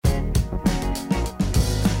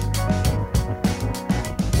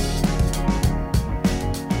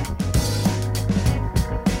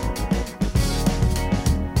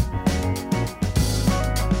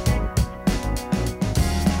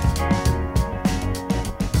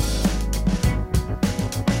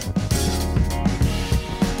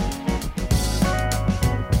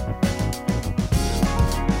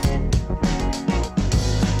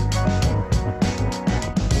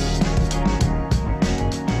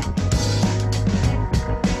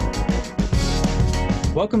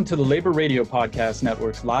Welcome to the Labor Radio Podcast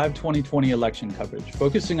Network's live 2020 election coverage,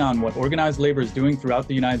 focusing on what organized labor is doing throughout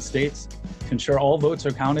the United States to ensure all votes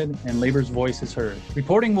are counted and labor's voice is heard.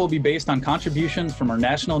 Reporting will be based on contributions from our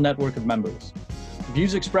national network of members. The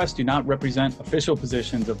views expressed do not represent official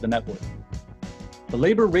positions of the network. The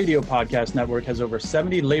Labor Radio Podcast Network has over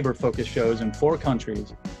 70 labor-focused shows in 4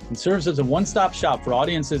 countries and serves as a one-stop shop for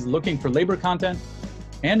audiences looking for labor content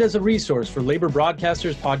and as a resource for labor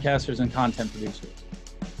broadcasters, podcasters, and content producers.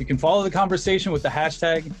 You can follow the conversation with the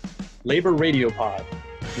hashtag LaborRadioPod,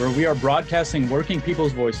 where we are broadcasting working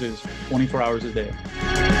people's voices 24 hours a day.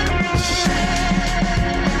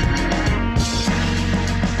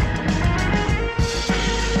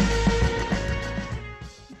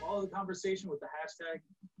 Follow the conversation with the hashtag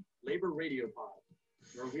LaborRadioPod,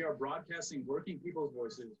 where we are broadcasting working people's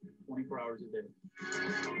voices 24 hours a day.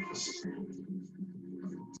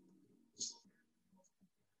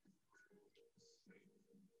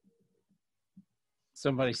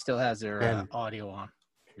 Somebody still has their audio on.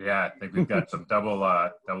 Yeah, I think we've got some double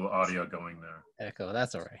audio going there. Echo,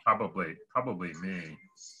 that's all right. Probably me.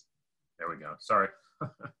 There we go. Sorry.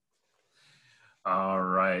 All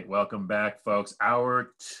right, welcome back, folks.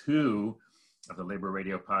 Hour 2 of the Labor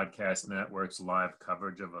Radio Podcast Network's live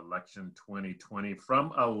coverage of election 2020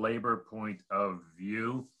 from a labor point of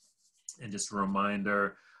view. And just a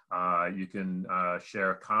reminder, you can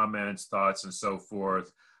share comments, thoughts, and so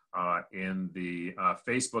forth in the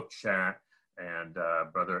Facebook chat, and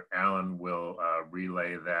Brother Alan will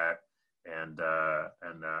relay that. And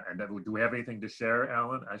do we have anything to share,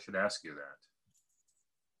 Alan? I should ask you that.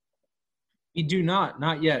 We do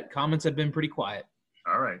not yet. Comments have been pretty quiet.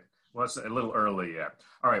 All right. Well, it's a little early yet.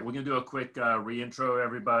 All right, we're gonna do a quick reintro,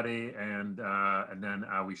 everybody, and then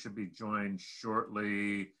we should be joined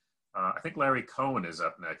shortly. I think Larry Cohen is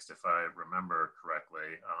up next, if I remember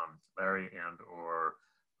correctly. Larry and/or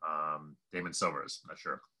Damon Silvers, not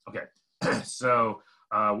sure. Okay, so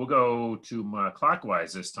we'll go to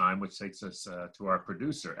clockwise this time, which takes us to our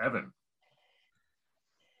producer, Evan.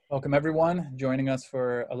 Welcome, everyone. Joining us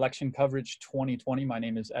for Election Coverage 2020. My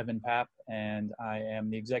name is Evan Papp, and I am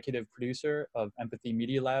the executive producer of Empathy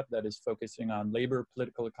Media Lab that is focusing on labor,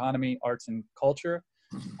 political economy, arts, and culture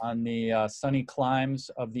on the sunny climes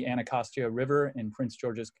of the Anacostia River in Prince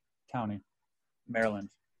George's County, Maryland.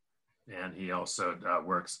 And he also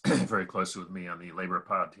works very closely with me on the Labor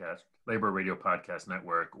Radio Podcast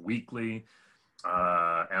Network weekly.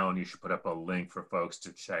 Alan, you should put up a link for folks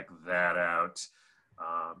to check that out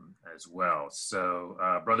as well. So,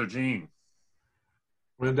 Brother Gene.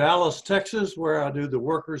 I'm in Dallas, Texas, where I do the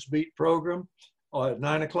Workers Beat program at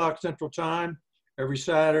 9 o'clock Central Time every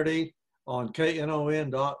Saturday on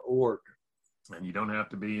KNON.org. And you don't have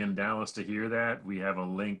to be in Dallas to hear that. We have a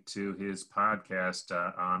link to his podcast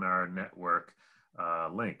on our network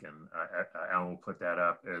link, and Alan will put that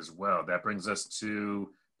up as well. That brings us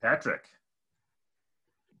to Patrick.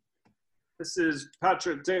 This is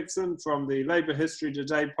Patrick Dixon from the Labor History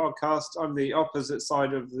Today podcast. I'm the opposite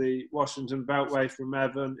side of the Washington Beltway from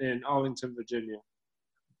Evan in Arlington, Virginia.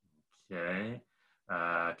 Okay.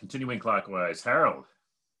 Continuing clockwise, Harold.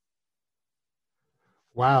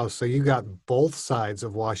 Wow, so you got both sides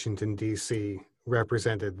of Washington, D.C.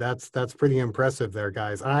 represented. That's pretty impressive there,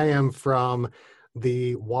 guys. I am from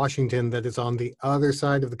the Washington that is on the other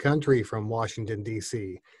side of the country from Washington,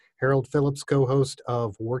 D.C. Harold Phillips, co-host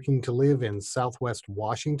of Working to Live in Southwest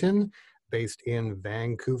Washington, based in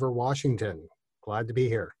Vancouver, Washington. Glad to be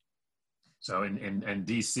here. So in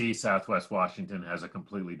D.C., Southwest Washington has a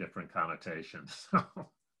completely different connotation.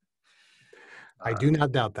 I do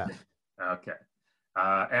not doubt that. Okay.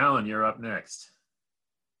 Alan, you're up next.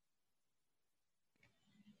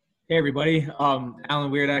 Hey, everybody. Alan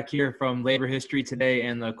Weirdak here from Labor History Today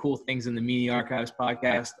and the Cool Things in the Media Archives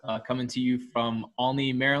podcast, coming to you from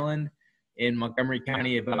Olney, Maryland, in Montgomery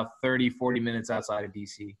County, about 40 minutes outside of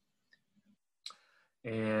D.C.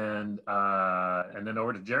 And then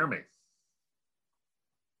over to Jeremy.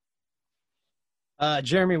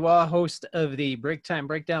 Jeremy Waugh, host of the Break Time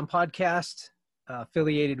Breakdown podcast,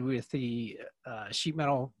 affiliated with the Sheet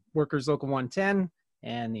Metal Workers Local 110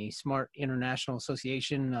 and the Smart International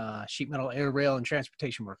Association, Sheet Metal Air, Rail, and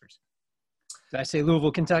Transportation Workers. Did I say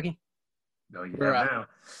Louisville, Kentucky? No, you have now.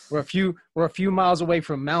 We're a few miles away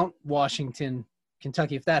from Mount Washington,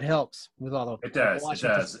 Kentucky. If that helps with all the it does.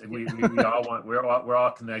 We all want we're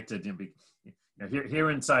all connected. Here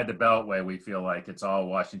inside the Beltway, we feel like it's all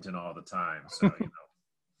Washington all the time. So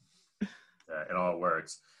it all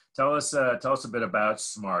works. Tell us a bit about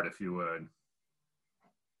SMART, if you would.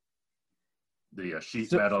 The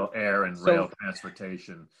sheet metal, air, and rail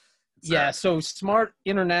transportation Yeah, so SMART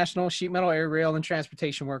International Sheet Metal Air Rail and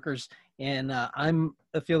Transportation Workers, and I'm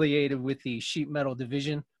affiliated with the Sheet Metal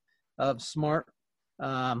Division of SMART.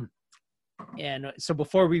 And so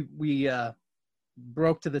before we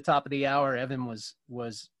broke to the top of the hour, Evan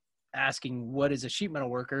was asking what is a sheet metal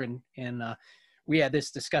worker, and we had this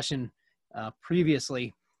discussion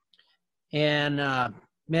previously. And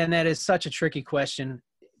man, that is such a tricky question,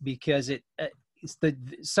 because it's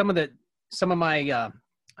some of my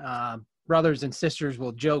brothers and sisters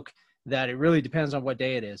will joke that it really depends on what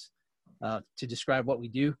day it is to describe what we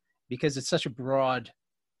do, because it's such a broad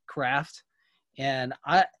craft. And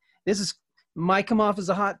this might come off as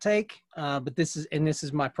a hot take, but this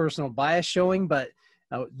is my personal bias showing. But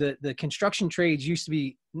the construction trades used to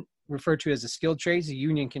be referred to as the skilled trades, the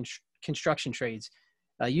union construction trades.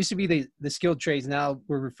 Used to be the skilled trades. Now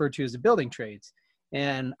we're referred to as the building trades.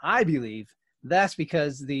 And I believe that's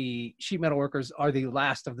because the sheet metal workers are the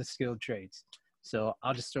last of the skilled trades. So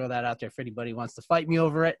I'll just throw that out there if anybody wants to fight me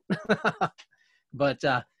over it. But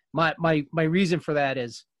my reason for that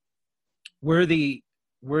is we're the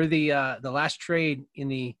last trade in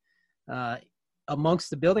the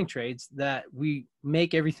amongst the building trades that we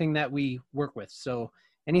make everything that we work with. So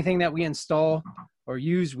anything that we install or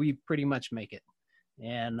use, we pretty much make it.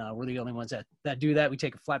 And we're the only ones that do that. We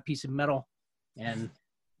take a flat piece of metal and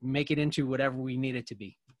make it into whatever we need it to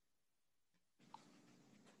be.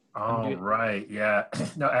 Oh, right. Yeah.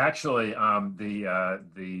 No, actually,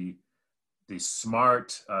 the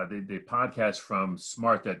SMART, the podcast from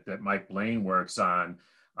SMART that Mike Blaine works on,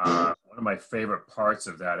 one of my favorite parts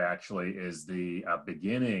of that actually is the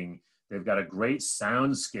beginning. They've got a great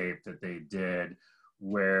soundscape that they did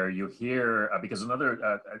where you hear, because another,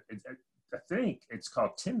 I think it's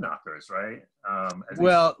called Tin Knockers, right?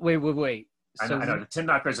 Well, wait. I know the Tin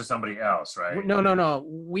Knockers are somebody else, right? No.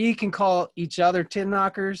 We can call each other Tin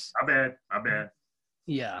Knockers. My bad.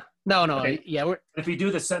 Yeah. No. Okay. Yeah. If you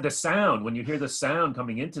do the sound, when you hear the sound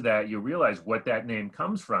coming into that, you realize what that name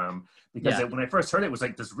comes from. Because when I first heard it, it was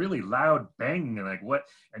like this really loud bang, and like what,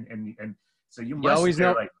 and so you must always hear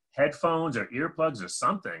know, like headphones or earplugs or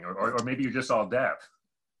something, or maybe you're just all deaf.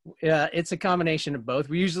 Yeah, it's a combination of both.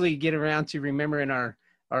 We usually get around to remembering our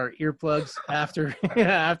earplugs after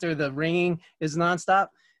after the ringing is nonstop.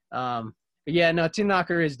 But yeah, no, Tin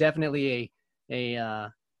Knocker is definitely a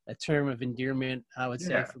term of endearment, I would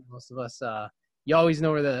say, for most of us. You always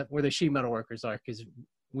know where the sheet metal workers are, because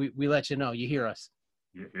we let you know. You hear us.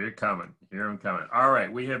 You're coming. Hear them coming. All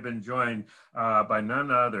right, we have been joined by none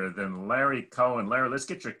other than Larry Cohen. Larry, let's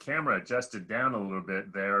get your camera adjusted down a little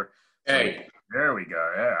bit there. Hey, there we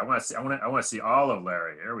go. Yeah, I want to see all of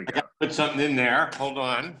Larry. There we go. put something in there. Hold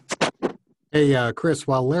on. Hey, Chris,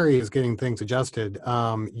 while Larry is getting things adjusted,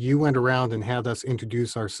 you went around and had us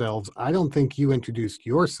introduce ourselves. I don't think you introduced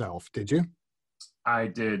yourself, did you? I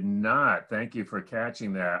did not. Thank you for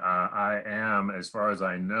catching that. I am, as far as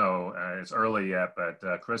I know, it's early yet,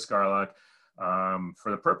 but Chris Garlock.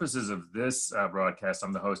 For the purposes of this broadcast,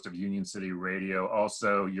 I'm the host of Union City Radio,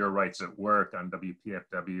 also Your Rights at Work on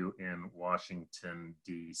WPFW in Washington,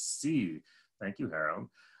 D.C. Thank you, Harold.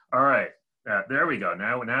 All right, there we go.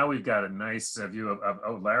 Now we've got a nice view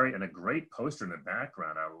of Larry and a great poster in the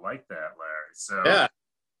background. I like that, Larry. So yeah,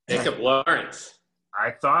 Jacob Lawrence.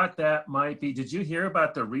 I thought that might be, did you hear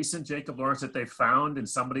about the recent Jacob Lawrence that they found in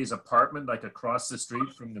somebody's apartment, like across the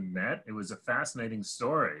street from the Met? It was a fascinating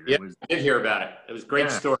story. Yeah, I did hear about it. It was a great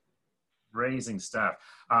story. Raising stuff.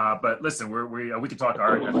 But listen, we could talk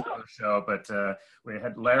art on another show, but we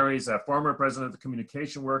had Larry's former president of the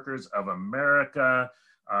Communication Workers of America,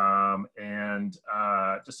 and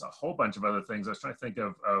just a whole bunch of other things. I was trying to think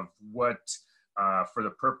of what, for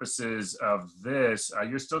the purposes of this,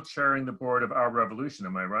 you're still chairing the board of Our Revolution,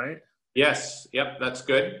 am I right? Yes. Yep. That's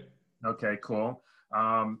good. Okay, cool.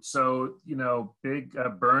 So, big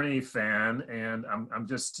Bernie fan, and I'm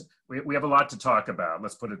just, we have a lot to talk about.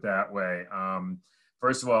 Let's put it that way.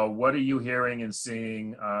 First of all, what are you hearing and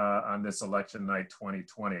seeing on this election night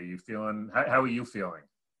 2020? Are you feeling, how are you feeling?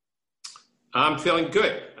 I'm feeling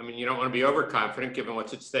good. I mean, you don't want to be overconfident given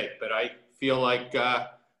what's at stake, but I feel like,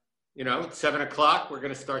 at 7 o'clock, we're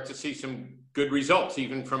going to start to see some good results,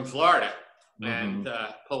 even from Florida. Mm-hmm. And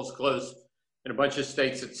polls close in a bunch of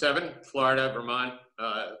states at 7, Florida, Vermont,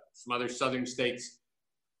 some other southern states.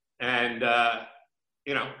 And, I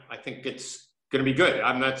think it's going to be good.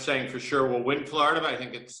 I'm not saying for sure we'll win Florida, but I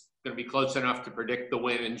think it's going to be close enough to predict the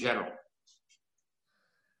win in general.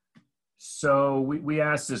 So we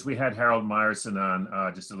asked this, we had Harold Meyerson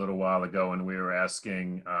on just a little while ago, and we were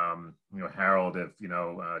asking, Harold if,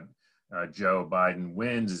 Joe Biden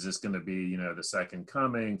wins, is this going to be, you know, the second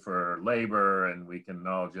coming for labor, and we can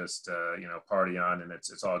all just, you know, party on, and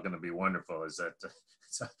it's all going to be wonderful? Is that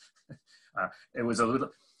it was a little,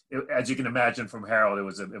 as you can imagine from Harold, it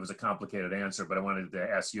was a complicated answer, but I wanted to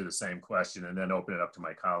ask you the same question and then open it up to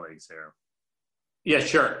my colleagues here. Yeah,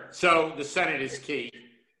 sure. So the Senate is key.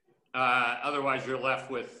 Otherwise, you're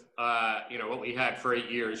left with, you know, what we had for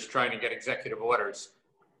 8 years, trying to get executive orders.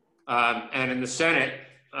 And in the Senate,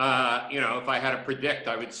 you know, if I had to predict,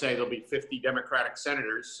 I would say there'll be 50 Democratic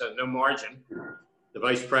senators, so no margin. The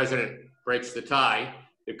vice president breaks the tie.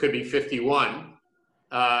 It could be 51.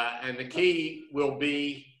 And the key will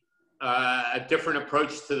be a different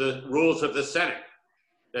approach to the rules of the Senate,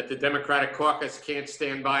 that the Democratic caucus can't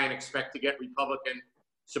stand by and expect to get Republican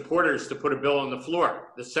supporters to put a bill on the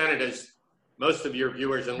floor. The Senate, as most of your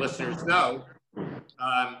viewers and listeners know,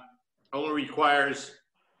 only requires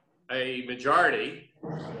a majority.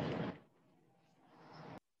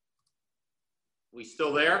 We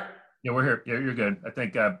still there? Yeah, we're here. Yeah, you're good. I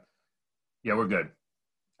think, yeah, we're good.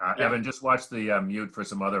 Yeah. Evan, just watch the mute for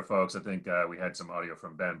some other folks. I think we had some audio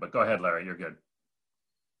from Ben, but go ahead, Larry, you're good.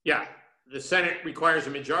 Yeah, the Senate requires a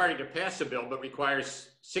majority to pass a bill, but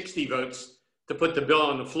requires 60 votes to put the bill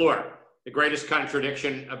on the floor. The greatest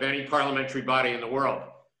contradiction of any parliamentary body in the world.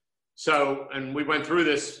 So, and we went through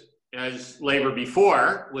this as labor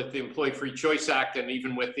before with the Employee Free Choice Act and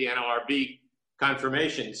even with the NLRB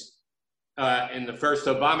confirmations in the first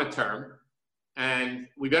Obama term. And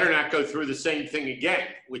we better not go through the same thing again,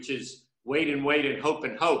 which is wait and wait and hope,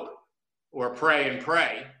 or pray and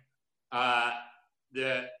pray.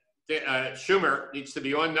 Schumer needs to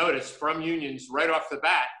be on notice from unions right off the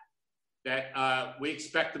bat that we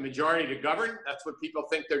expect the majority to govern. That's what people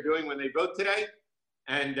think they're doing when they vote today.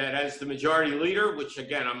 And that as the majority leader, which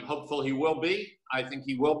again, I'm hopeful he will be, I think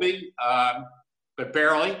he will be, but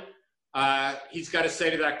barely, he's got to say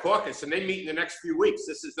to that caucus, and they meet in the next few weeks.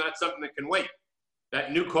 This is not something that can wait.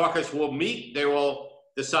 That new caucus will meet. They will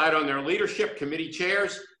decide on their leadership, committee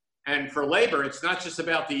chairs. And for labor, it's not just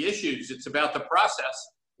about the issues, it's about the process,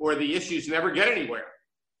 or the issues never get anywhere.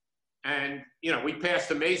 And, you know, we passed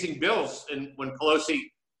amazing bills when Pelosi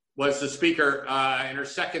was the speaker in her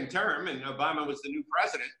second term and Obama was the new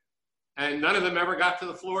president, and none of them ever got to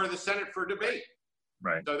the floor of the Senate for debate.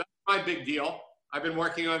 Right. So that's my big deal. I've been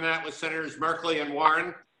working on that with Senators Merkley and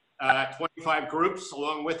Warren, 25 groups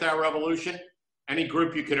along with our revolution, any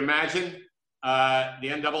group you can imagine. The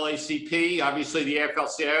NAACP, obviously the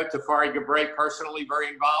AFL-CIO, Tafari Gabbray personally very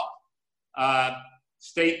involved,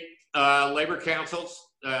 state labor councils,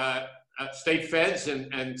 state feds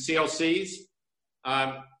and CLCs.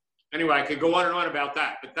 Anyway, I could go on and on about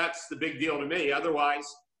that, but that's the big deal to me. Otherwise,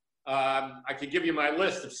 I could give you my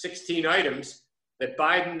list of 16 items that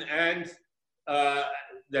Biden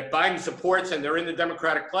supports, and they're in the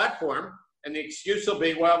Democratic platform. And the excuse will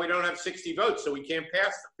be, well, we don't have 60 votes, so we can't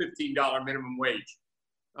pass the $15 minimum wage.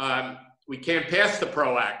 We can't pass the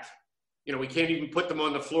PRO Act. You know, we can't even put them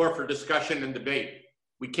on the floor for discussion and debate.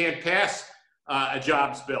 We can't pass a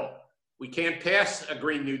jobs bill. We can't pass a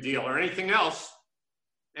Green New Deal or anything else,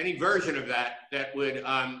 any version of that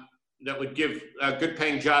would give good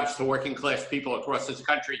paying jobs to working class people across this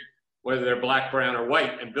country, whether they're black, brown, or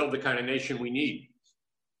white, and build the kind of nation we need.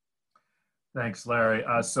 Thanks, Larry.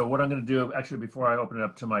 So what I'm going to do, actually, before I open it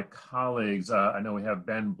up to my colleagues, I know we have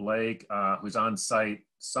Ben Blake, who's on site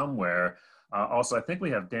somewhere. Also, I think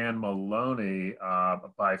we have Dan Maloney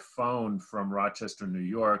by phone from Rochester, New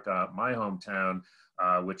York, my hometown,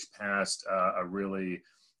 which passed a really...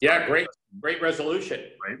 Yeah, great resolution.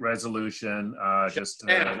 Great resolution.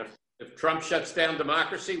 If Trump shuts down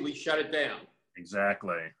democracy, we shut it down.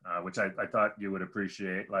 Exactly, which I thought you would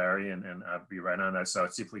appreciate, Larry, and be right on that. So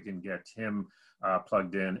let's see if we can get him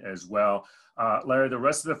plugged in as well. Larry, the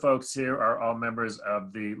rest of the folks here are all members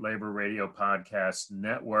of the Labor Radio Podcast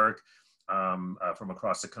Network from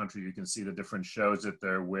across the country. You can see the different shows that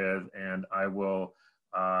they're with, and I will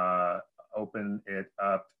open it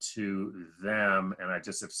up to them. And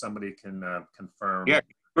if somebody can confirm. Yeah,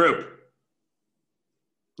 group.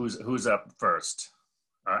 Who's up first?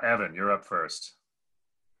 Evan, you're up first.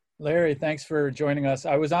 Larry, thanks for joining us.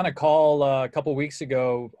 I was on a call a couple weeks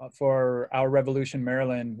ago for Our Revolution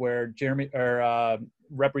Maryland, where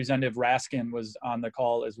Representative Raskin was on the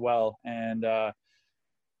call as well. And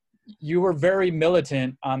you were very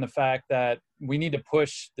militant on the fact that we need to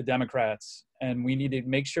push the Democrats, and we need to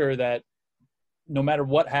make sure that no matter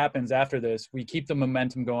what happens after this, we keep the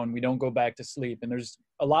momentum going. We don't go back to sleep. And there's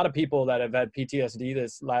a lot of people that have had PTSD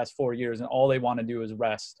this last 4 years, and all they want to do is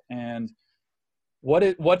rest. And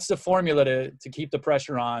what's the formula to keep the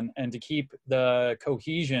pressure on and to keep the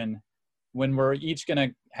cohesion when we're each going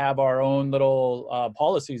to have our own little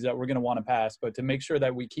policies that we're going to want to pass, but to make sure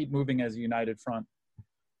that we keep moving as a united front.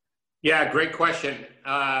 Yeah, great question.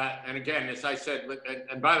 And again, as I said,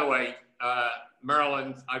 and by the way,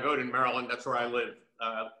 Maryland, I vote in Maryland. That's where I live,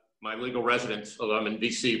 my legal residence, although I'm in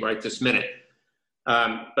DC right this minute.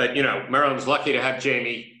 But, you know, Maryland's lucky to have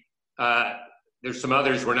Jamie. There's some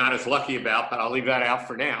others we're not as lucky about, but I'll leave that out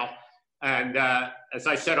for now. And as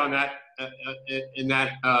I said on that, in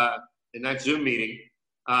that Zoom meeting,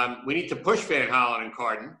 we need to push Van Hollen and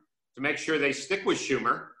Cardin to make sure they stick with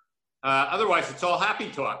Schumer. Otherwise, it's all happy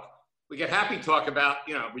talk. We get happy talk about,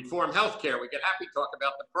 you know, reform healthcare. We get happy talk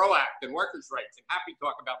about the PRO Act and workers' rights, and happy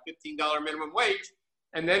talk about $15 minimum wage.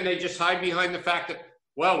 And then they just hide behind the fact that,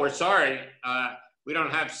 well, we're sorry, we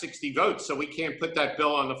don't have 60 votes, so we can't put that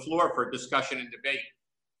bill on the floor for discussion and debate.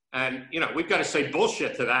 And, you know, we've got to say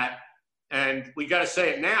bullshit to that. And we got to say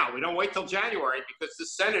it now. We don't wait till January, because the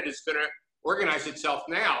Senate is going to organize itself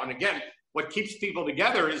now. And again, what keeps people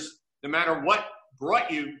together is no matter what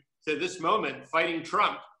brought you to this moment fighting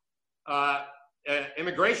Trump,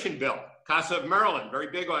 immigration bill, CASA of Maryland,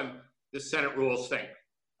 very big on the Senate rules thing.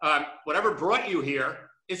 Whatever brought you here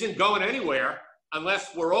isn't going anywhere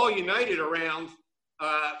unless we're all united around,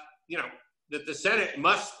 you know, that the Senate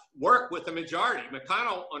must work with the majority.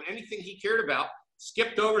 McConnell, on anything he cared about,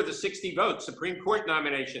 skipped over the 60 votes, Supreme Court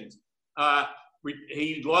nominations.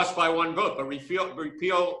 He lost by 1 vote, but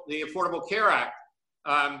repeal the Affordable Care Act.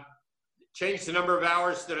 Change the number of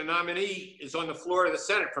hours that a nominee is on the floor of the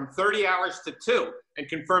Senate from 30 hours to 2, and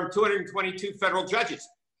confirm 222 federal judges.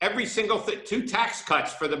 Every single thing, 2 tax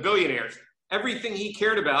cuts for the billionaires. Everything he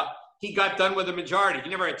cared about, he got done with a majority. He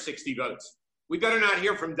never had 60 votes. We better not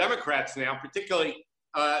hear from Democrats now, particularly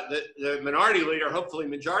the minority leader, hopefully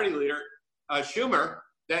majority leader, Schumer,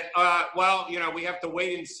 that, well, you know, we have to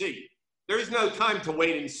wait and see. There's no time to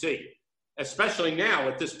wait and see, especially now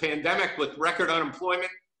with this pandemic, with record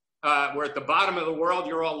unemployment. We're at the bottom of the world.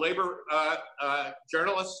 You're all labor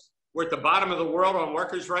journalists. We're at the bottom of the world on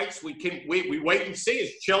workers' rights. We wait and see as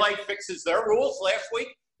Chile fixes their rules last week.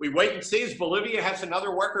 We wait and see as Bolivia has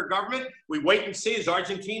another worker government. We wait and see as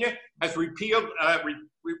Argentina has repudiated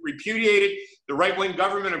the right-wing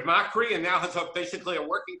government of Macri and now has basically a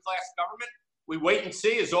working-class government. We wait and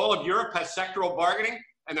see as all of Europe has sectoral bargaining,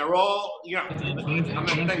 and they're all, you know, I'm not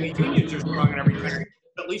saying the unions are strong in every country,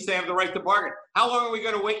 but at least they have the right to bargain. How long are we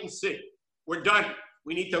going to wait and see? We're done.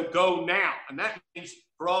 We need to go now. And that means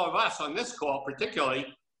for all of us on this call, particularly,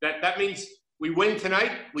 that means we win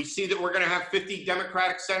tonight. We see that we're going to have 50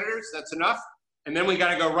 Democratic senators. That's enough. And then we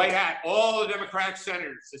got to go right at all the Democratic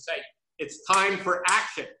senators to say, it's time for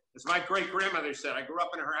action. As my great-grandmother said, I grew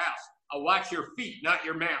up in her house. I'll watch your feet, not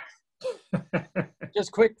your mouth.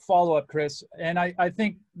 Just quick follow-up, Chris. And I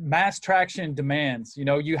think mass traction demands, you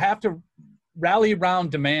know, you have to rally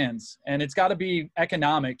around demands, and it's got to be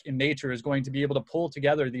economic in nature, is going to be able to pull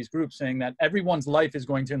together these groups, saying that everyone's life is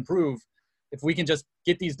going to improve if we can just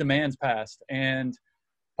get these demands passed. And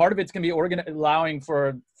part of it's going to be allowing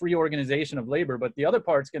for free organization of labor, but the other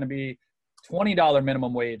part's going to be $20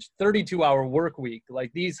 minimum wage, 32-hour work week,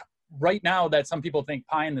 like these right now that some people think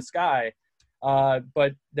pie in the sky,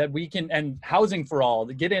 but that we can, and housing for all,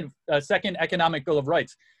 to get in a second economic bill of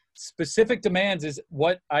rights. Specific demands is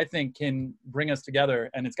what I think can bring us together,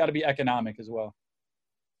 and it's got to be economic as well.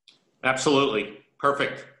 Absolutely.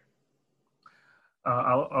 Perfect.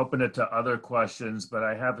 I'll open it to other questions, but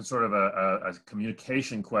I have a sort of a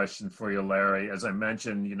communication question for you, Larry. As I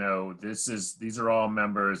mentioned, you know, these are all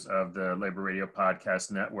members of the Labor Radio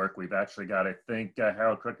Podcast Network. We've actually got, I think,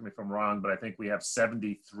 Harold, correct me if I'm wrong, but I think we have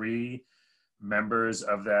 73 members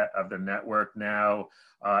of the network now.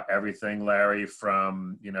 Everything, Larry,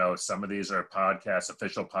 from, you know, some of these are podcasts,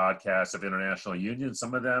 official podcasts of international unions.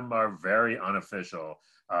 Some of them are very unofficial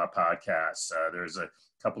podcasts. There's a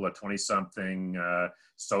couple of 20-something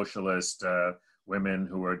socialist women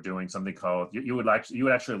who are doing something called, you would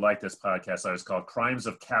actually like this podcast. It's called Crimes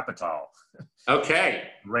of Capital. Okay.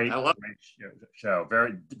 Great show.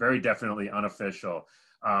 Very, very definitely unofficial.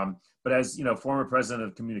 But as, you know, former president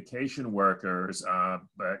of Communication Workers,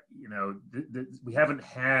 but, you know, we haven't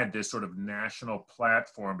had this sort of national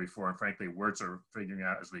platform before, and frankly, we're sort of figuring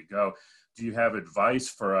out as we go. Do you have advice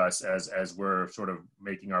for us as we're sort of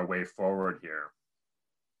making our way forward here?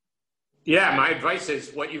 Yeah, my advice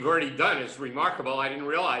is what you've already done is remarkable. I didn't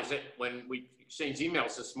realize it when we exchanged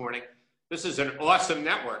emails this morning. This is an awesome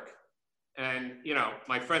network. And, you know,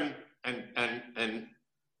 my friend, and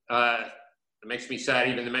it makes me sad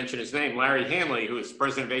even to mention his name, Larry Hanley, who is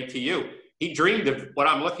president of ATU. He dreamed of what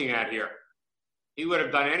I'm looking at here. He would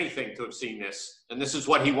have done anything to have seen this. And this is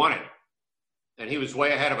what he wanted. and he was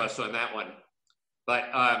way ahead of us on that one. But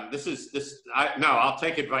I'll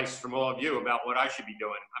take advice from all of you about what I should be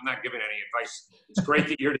doing. I'm not giving any advice. It's great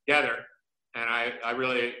that you're together, and I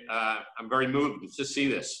really, I'm very moved to see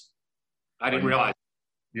this. I didn't realize.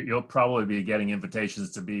 You'll probably be getting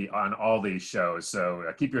invitations to be on all these shows, so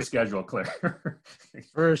keep your schedule clear.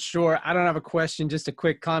 For sure. I don't have a question, just a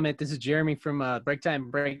quick comment. This is Jeremy from Break Time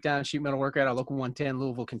Breakdown Sheet Metal Worker at Local 110,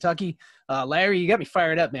 Louisville, Kentucky. Larry, you got me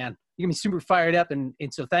fired up, man. You got me super fired up, and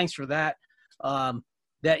so thanks for that.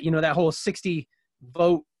 That whole 60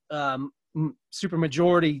 vote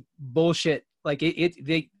supermajority bullshit, like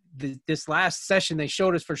this last session they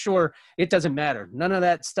showed us for sure it doesn't matter. None of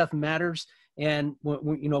that stuff matters. And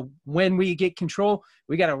when we get control,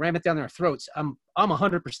 we got to ram it down their throats. I'm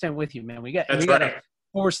 100% with you, man. We got to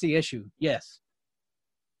force the issue. Yes.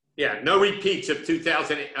 Yeah. No repeats of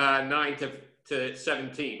 2009 to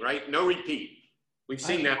 17, right? No repeat. We've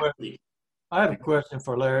seen that. I have a question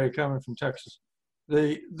for Larry coming from Texas.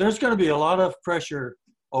 There's going to be a lot of pressure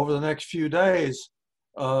over the next few days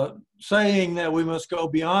saying that we must go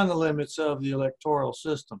beyond the limits of the electoral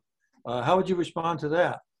system. How would you respond to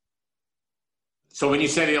that? So when you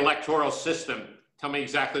say the electoral system, tell me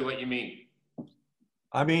exactly what you mean.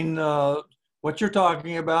 I mean, what you're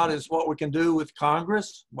talking about is what we can do with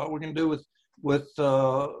Congress, what we can do with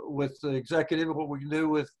the executive, what we can do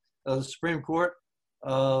with the Supreme Court.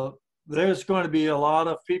 There's going to be a lot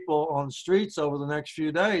of people on the streets over the next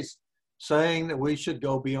few days saying that we should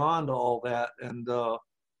go beyond all that and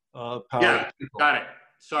power. Yeah, got it.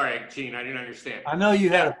 Sorry, Gene, I didn't understand. I know you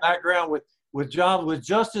had a background with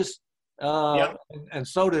justice. And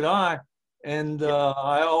so did I. And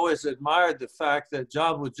I always admired the fact that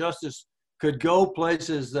Jobs with Justice could go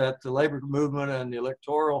places that the labor movement and the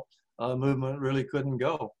electoral movement really couldn't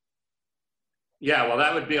go. Yeah, well,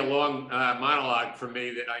 that would be a long monologue for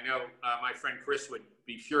me that I know my friend Chris would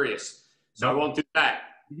be furious. So I won't do that.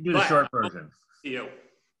 You can do the short version.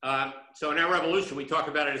 So in our revolution, we talk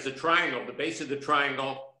about it as a triangle. The base of the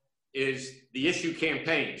triangle is the issue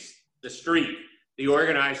campaigns, the street, the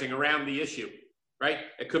organizing around the issue, right?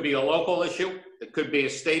 It could be a local issue. It could be a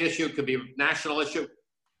state issue. It could be a national issue. It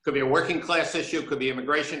could be a working class issue. It could be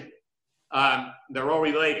immigration. They're all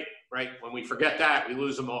related, right? When we forget that, we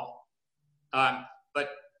lose them all. But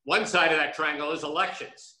one side of that triangle is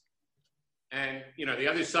elections. And, the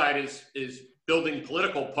other side is building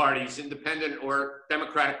political parties, independent or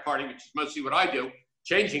Democratic Party, which is mostly what I do,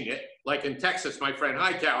 changing it, like in Texas, my friend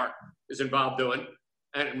Hightower is involved doing,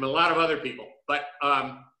 and a lot of other people. But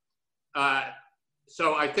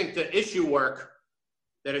so I think the issue work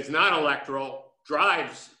that is not electoral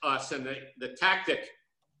drives us, and the tactic,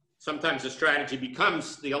 sometimes the strategy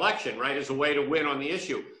becomes the election, right, as a way to win on the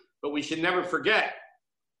issue. But we should never forget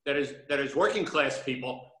that as working class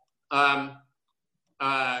people,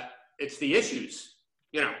 it's the issues,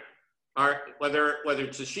 whether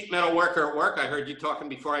it's a sheet metal worker at work, I heard you talking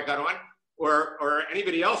before I got on, or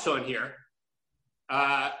anybody else on here,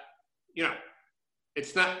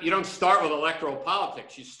 it's not, you don't start with electoral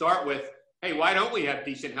politics. You start with, hey, why don't we have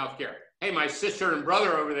decent health care? Hey, my sister and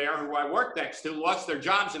brother over there who I work next to lost their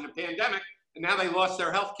jobs in the pandemic, and now they lost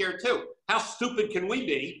their health care too. How stupid can we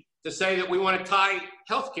be to say that we want to tie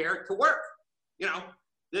health care to work?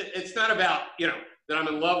 It's not about, that I'm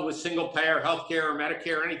in love with single payer health care or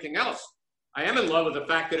Medicare or anything else. I am in love with the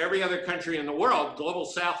fact that every other country in the world, global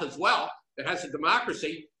south as well, that has a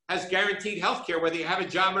democracy, has guaranteed health care whether you have a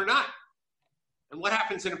job or not. And what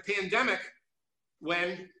happens in a pandemic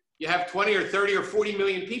when you have 20 or 30 or 40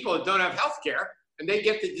 million people that don't have health care and they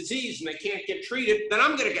get the disease and they can't get treated, then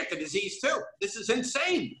I'm going to get the disease too. This is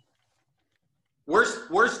insane.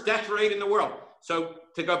 Worst death rate in the world. So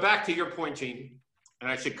to go back to your point, Gene,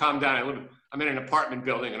 and I should calm down. I'm in an apartment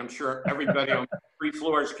building, and I'm sure everybody on 3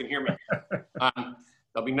 floors can hear me.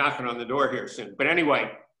 They'll be knocking on the door here soon. But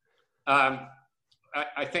anyway,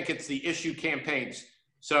 I think it's the issue campaigns.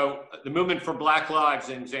 So the movement for Black Lives,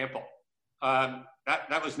 an example,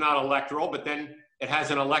 that was not electoral, but then it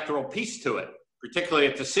has an electoral piece to it, particularly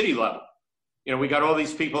at the city level. We got all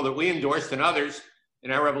these people that we endorsed and others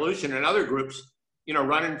in our revolution and other groups,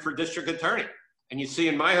 running for district attorney. And you see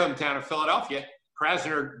in my hometown of Philadelphia,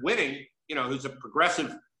 Krasner winning, who's a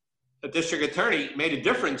progressive district attorney, made a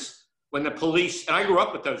difference when the police, and I grew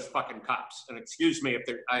up with those fucking cops, and excuse me if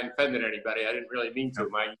I offended anybody, I didn't really mean to.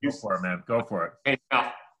 Go for it, man, go for it.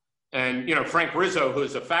 And Frank Rizzo,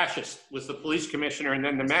 who's a fascist, was the police commissioner and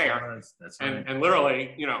then the mayor. That's right. And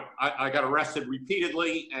literally, I got arrested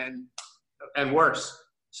repeatedly and worse.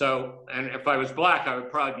 So, and if I was black, I would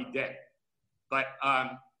probably be dead. But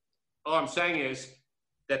all I'm saying is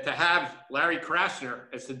that to have Larry Krasner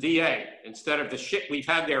as the DA instead of the shit we've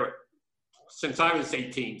had there since I was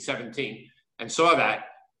 18, 17, and saw that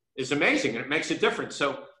is amazing, and it makes a difference.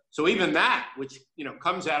 So even that, which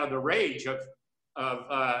comes out of the rage of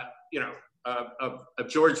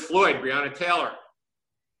George Floyd, Breonna Taylor,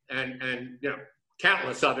 and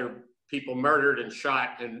countless other people murdered and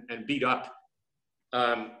shot and beat up.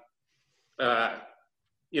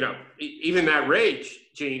 Even that rage,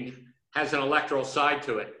 Gene, has an electoral side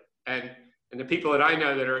to it, and the people that I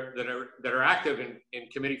know that are active in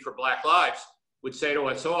Committee for Black Lives would say to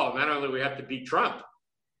us all, not only do we have to beat Trump,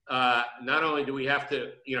 not only do we have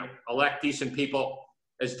to elect decent people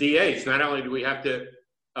as DAs, not only do we have to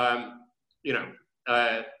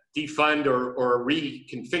defund or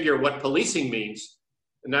reconfigure what policing means,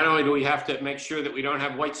 and not only do we have to make sure that we don't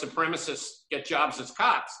have white supremacists get jobs as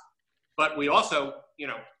cops, but we also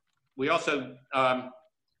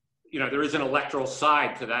there is an electoral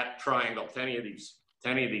side to that triangle, to any of these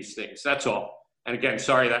things. That's all. And again,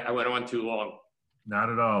 sorry that I went on too long. Not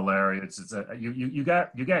at all, Larry. You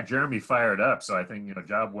got Jeremy fired up, so I think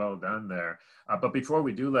job well done there. But before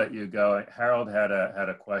we do let you go, Harold had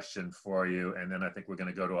a question for you, and then I think we're going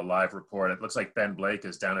to go to a live report. It looks like Ben Blake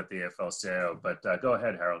is down at the AFL-CIO, but go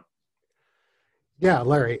ahead, Harold. Yeah,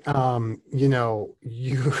 Larry,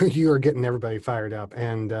 you are getting everybody fired up,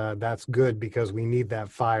 and that's good because we need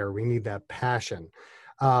that fire. We need that passion.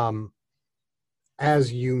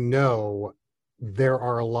 As you know, there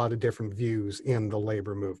are a lot of different views in the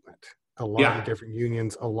labor movement, a lot of different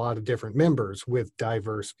unions, a lot of different members with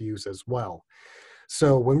diverse views as well.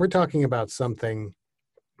 So when we're talking about something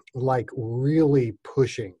like really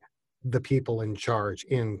pushing the people in charge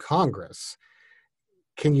in Congress,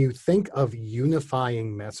 can you think of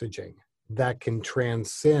unifying messaging that can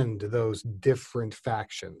transcend those different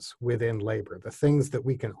factions within labor, the things that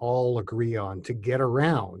we can all agree on to get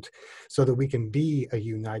around so that we can be a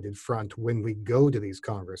united front when we go to these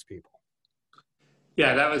Congress people?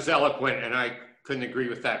 Yeah, that was eloquent, and I couldn't agree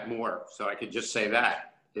with that more. So I could just say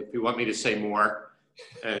that if you want me to say more,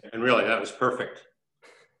 and really that was perfect.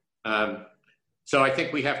 So I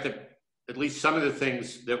think we have to, at least some of the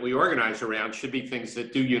things that we organize around should be things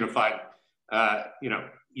that do unify,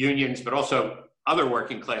 unions, but also other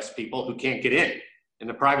working class people who can't get in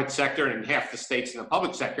the private sector, and in half the states in the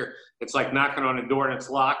public sector. It's like knocking on a door and it's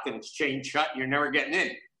locked and it's chained shut and you're never getting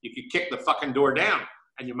in. You could kick the fucking door down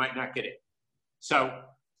and you might not get in. So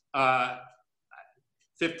 $15,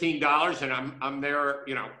 and I'm there,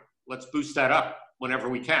 let's boost that up whenever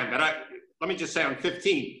we can. But let me just say on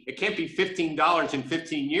 15, it can't be $15 in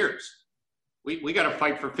 15 years. We got to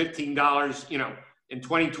fight for $15, in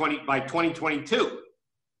 2020 by 2022.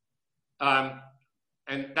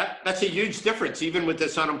 And that's a huge difference, even with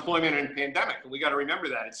this unemployment and pandemic. And we got to remember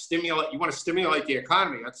that. It's you want to stimulate the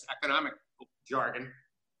economy. That's economic jargon.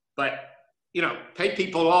 But, pay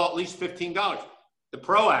people all at least $15. The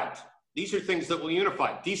PRO Act, these are things that will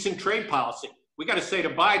unify. Decent trade policy. We got to say to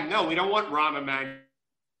Biden, no, we don't want Rahm Emanuel.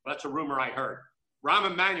 That's a rumor I heard. Rahm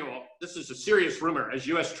Emanuel, this is a serious rumor, as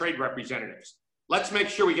U.S. trade representatives. Let's make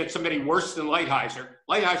sure we get somebody worse than Lighthizer.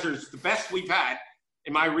 Lighthizer is the best we've had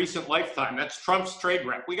in my recent lifetime. That's Trump's trade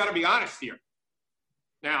rep. We got to be honest here.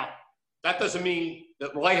 Now, that doesn't mean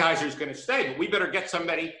that Lighthizer is going to stay, but we better get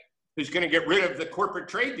somebody who's going to get rid of the corporate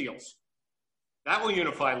trade deals. That will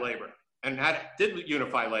unify labor, and that did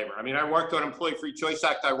unify labor. I mean, I worked on Employee Free Choice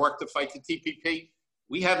Act. I worked to fight the TPP.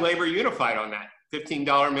 We had labor unified on that,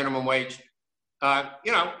 $15 minimum wage.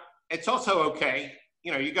 It's also okay.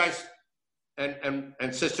 You guys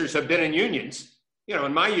and sisters have been in unions.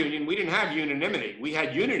 In my union, we didn't have unanimity. We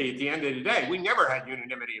had unity at the end of the day. We never had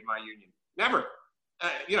unanimity in my union. Never.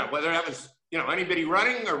 Whether that was, anybody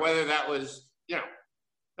running or whether that was,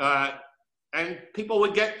 and people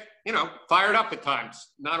would get, fired up at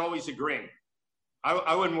times, not always agreeing.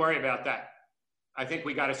 I wouldn't worry about that. I think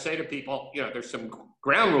we got to say to people, there's some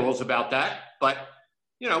ground rules about that, but,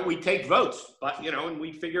 we take votes, but, and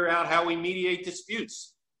we figure out how we mediate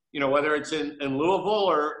disputes. Whether it's in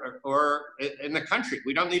Louisville or in the country.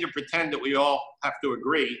 We don't need to pretend that we all have to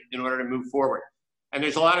agree in order to move forward. And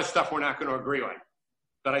there's a lot of stuff we're not going to agree on.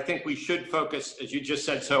 But I think we should focus, as you just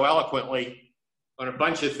said so eloquently, on a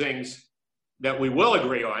bunch of things that we will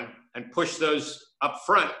agree on and push those up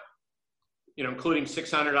front, including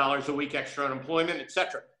 $600 a week extra unemployment, et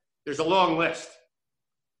cetera. There's a long list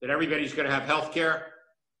that everybody's going to have health care,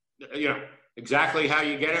 exactly how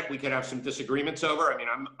you get it, we could have some disagreements over. I mean,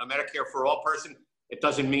 I'm a Medicare for all person. It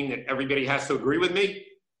doesn't mean that everybody has to agree with me,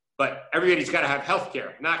 but everybody's got to have health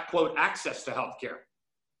care, not, quote, access to health care.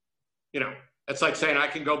 It's like saying I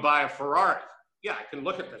can go buy a Ferrari. Yeah, I can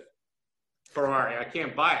look at Ferrari. I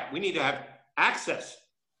can't buy it. We need to have access,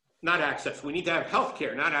 not access. We need to have health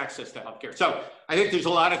care, not access to health care. So I think there's a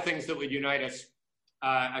lot of things that would unite us.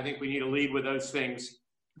 I think we need to lead with those things.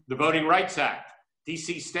 The Voting Rights Act,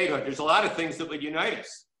 DC statehood. There's a lot of things that would unite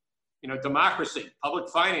us. You know, democracy, public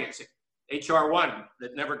financing, HR 1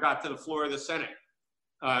 that never got to the floor of the Senate.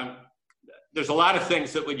 There's a lot of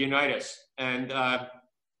things that would unite us. And I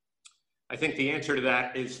think the answer to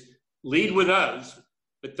that is lead with those,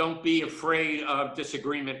 but don't be afraid of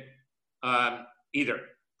disagreement either.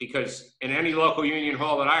 Because in any local union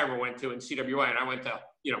hall that I ever went to in CWA, and I went to,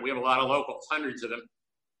 you know, we have a lot of locals, hundreds of them,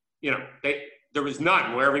 you know, there was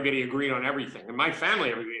none where everybody agreed on everything. In my family,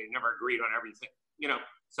 everybody never agreed on everything, you know.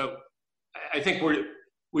 So I think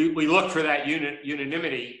we look for that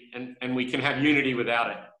unanimity, and we can have unity without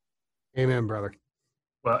it. Amen, brother.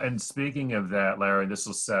 Well, and speaking of that, Larry, this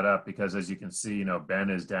will set up because, as you can see, you know,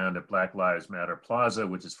 Ben is down at Black Lives Matter Plaza,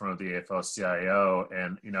 which is front of the AFL-CIO.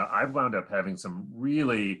 And, you know, I've wound up having some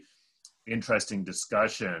really interesting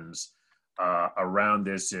discussions around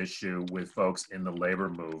this issue with folks in the labor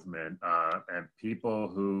movement and people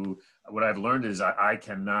who, what I've learned is I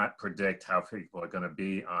cannot predict how people are going to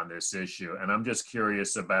be on this issue. And I'm just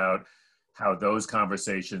curious about how those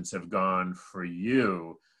conversations have gone for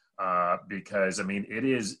you. Because I mean, it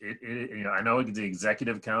you know, I know at the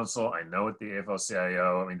Executive Council, I know at the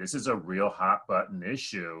AFL-CIO, I mean, this is a real hot button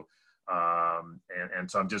issue. And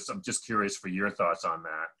so I'm just curious for your thoughts on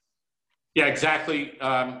that. Yeah, exactly.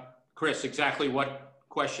 Chris, exactly what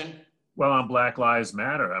question? Well, on Black Lives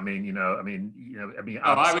Matter, I mean,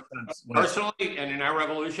 I would personally, and in our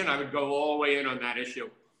revolution, I would go all the way in on that issue.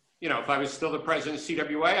 You know, if I was still the president of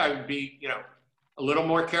CWA, I would be, you know, a little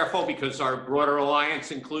more careful because our broader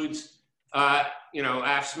alliance includes, you know,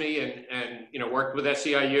 AFSCME and you know, worked with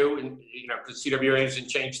SEIU and, you know, because CWA is in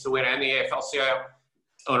Change to Win and the AFL-CIO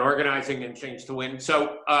on organizing and Change to Win.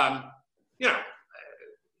 So,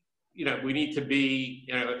 you know, we need to be,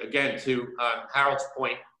 you know, again, to Harold's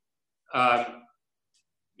point,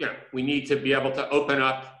 you know, we need to be able to open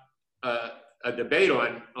up a debate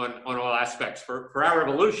on all aspects. For our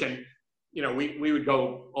revolution, you know, we would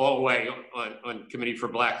go all the way on Committee for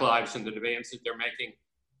Black Lives and the demands that they're making.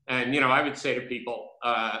 And, you know, I would say to people,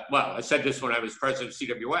 well, I said this when I was president of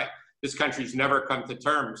CWA, this country's never come to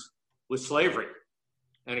terms with slavery.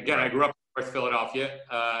 And again, I grew up in North Philadelphia,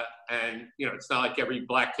 and, you know, it's not like every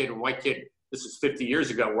black kid and white kid, this is 50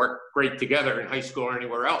 years ago, worked great together in high school or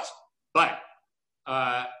anywhere else. But,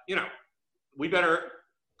 you know, we better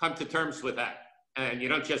come to terms with that. And you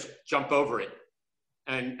don't just jump over it.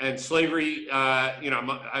 And slavery, you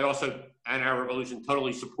know, I also, and our revolution,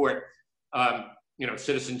 totally support, you know,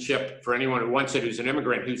 citizenship for anyone who wants it, who's an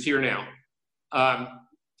immigrant, who's here now.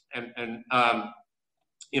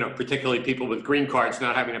 You know, particularly people with green cards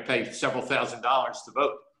not having to pay several $1,000s to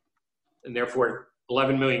vote. And therefore,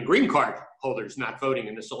 11 million green card holders not voting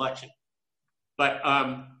in this election. But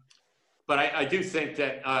I do think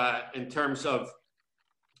that in terms of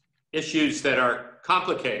issues that are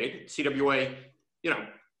complicated, CWA, you know,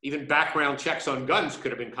 even background checks on guns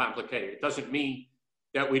could have been complicated. It doesn't mean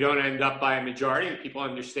that we don't end up by a majority and people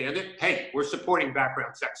understand it. Hey, we're supporting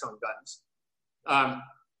background checks on guns.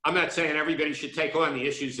 I'm not saying everybody should take on the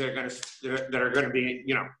issues that are going to be,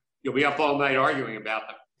 you know, you'll be up all night arguing about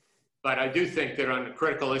them. But I do think that on a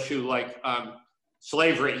critical issue like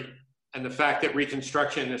slavery and the fact that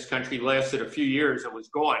Reconstruction in this country lasted a few years and was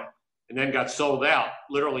gone and then got sold out,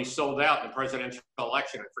 literally sold out in the presidential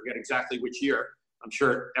election. I forget exactly which year. I'm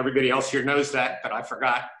sure everybody else here knows that, but I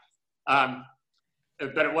forgot.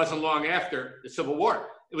 But it wasn't long after the Civil War.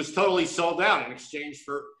 It was totally sold out in exchange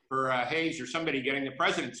for Hayes or somebody getting the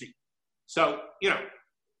presidency. So, you know,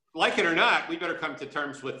 like it or not, we better come to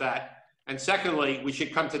terms with that. And secondly, we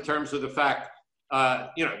should come to terms with the fact,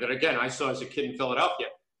 you know, that again, I saw as a kid in Philadelphia,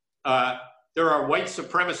 there are white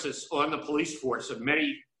supremacists on the police force of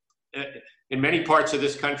in many parts of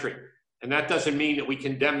this country. And that doesn't mean that we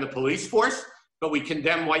condemn the police force, but we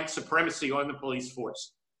condemn white supremacy on the police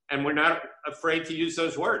force. And we're not afraid to use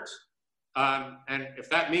those words. And if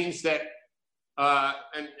that means that,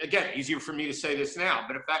 and again, easier for me to say this now,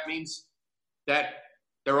 but if that means that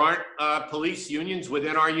there aren't police unions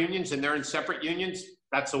within our unions and they're in separate unions,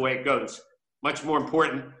 that's the way it goes. Much more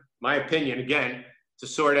important, my opinion, again, to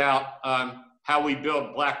sort out how we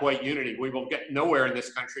build black-white unity. We will get nowhere in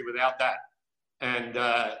this country without that. And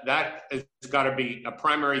that has got to be a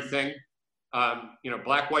primary thing. You know,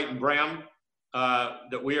 black, white, and brown,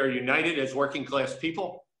 that we are united as working class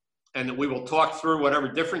people and that we will talk through whatever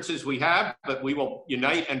differences we have, but we will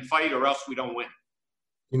unite and fight or else we don't win.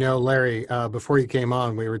 You know, Larry, before you came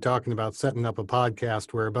on, we were talking about setting up a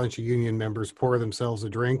podcast where a bunch of union members pour themselves a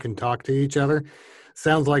drink and talk to each other.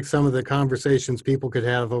 Sounds like some of the conversations people could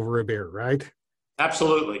have over a beer, right?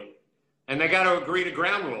 Absolutely. And they got to agree to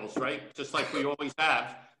ground rules, right? Just like we always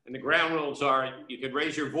have. And the ground rules are you could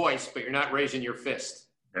raise your voice, but you're not raising your fist.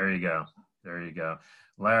 There you go. There you go.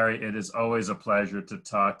 Larry, it is always a pleasure to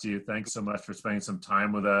talk to you. Thanks so much for spending some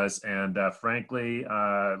time with us. And frankly,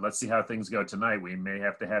 let's see how things go tonight. We may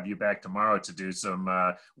have to have you back tomorrow to do some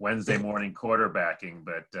Wednesday morning quarterbacking,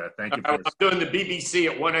 but thank you for I'm doing the BBC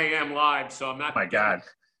at 1 a.m. live, so I'm not Oh my God.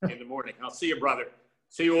 in the morning. I'll see you, brother.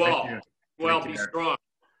 See you all. you. Well, Take be care. strong.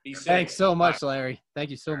 Be safe. Thanks so much, Larry.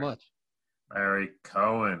 Thank you so much. Larry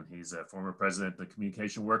Cohen. He's a former president of the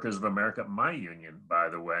Communication Workers of America, my union, by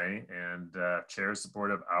the way, and chairs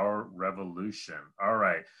support of Our Revolution. All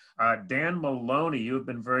right. Dan Maloney, you have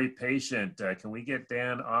been very patient. Can we get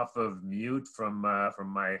Dan off of mute from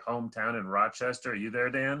my hometown in Rochester? Are you there,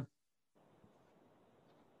 Dan?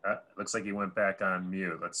 Looks like he went back on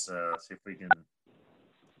mute. Let's see if we can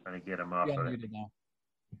kind of get him off. You're unmuted now.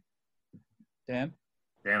 Dan?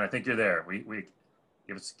 Dan, I think you're there. We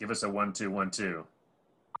give us a 1 2 1 2.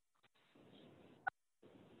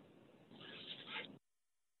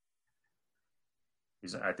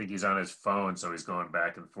 I think he's on his phone, so he's going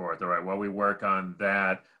back and forth. All right, while we work on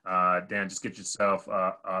that, Dan, just get yourself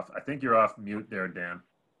off. I think you're off mute there, Dan.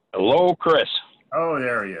 Hello, Chris. Oh,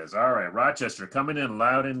 there he is. All right, Rochester, coming in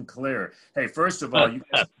loud and clear. Hey, first of all, you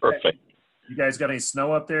guys got any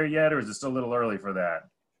snow up there yet, or is it still a little early for that?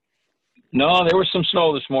 No, there was some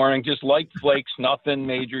snow this morning, just light flakes, nothing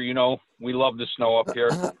major. You know, we love the snow up here.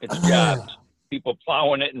 It's jobs. People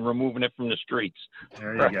plowing it and removing it from the streets.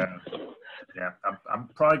 There you go. Yeah, I'm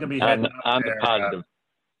probably going to be heading up on there, the positive.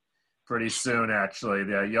 Pretty soon, actually.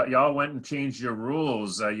 Y'all went and changed your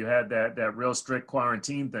rules. You had that real strict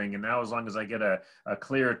quarantine thing, and now as long as I get a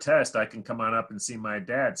clear test, I can come on up and see my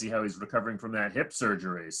dad, see how he's recovering from that hip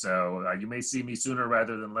surgery. So you may see me sooner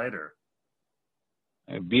rather than later.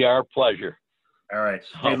 It'd be our pleasure. All right.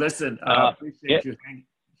 So, hey, listen, appreciate you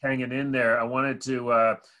hanging in there. I wanted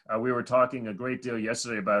to, we were talking a great deal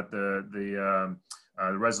yesterday about the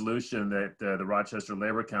resolution that the Rochester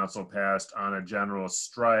Labor Council passed on a general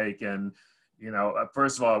strike. And, you know,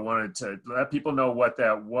 first of all, I wanted to let people know what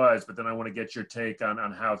that was, but then I want to get your take on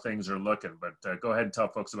how things are looking. But go ahead and tell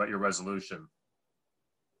folks about your resolution.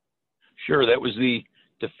 Sure. That was the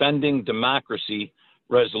Defending Democracy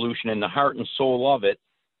resolution, and the heart and soul of it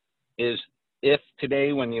is if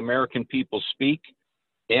today, when the American people speak,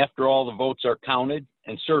 after all the votes are counted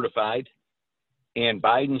and certified, and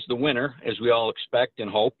Biden's the winner, as we all expect and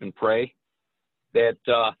hope and pray, that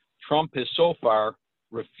Trump has so far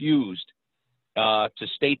refused to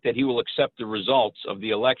state that he will accept the results of the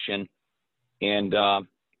election and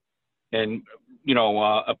you know,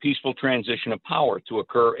 a peaceful transition of power to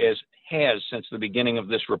occur as has since the beginning of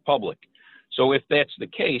this republic. So if that's the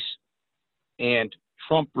case and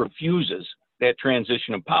Trump refuses that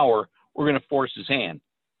transition of power, we're going to force his hand.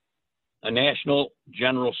 A national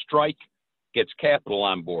general strike gets capital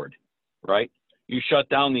on board, right? You shut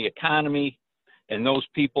down the economy, and those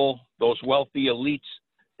people, those wealthy elites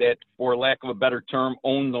that, for lack of a better term,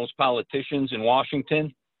 own those politicians in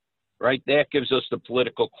Washington, right? That gives us the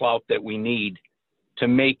political clout that we need to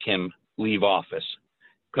make him leave office.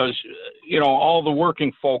 Because, you know, all the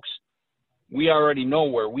working folks, we already know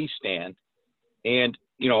where we stand. And,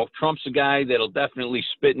 you know, Trump's a guy that'll definitely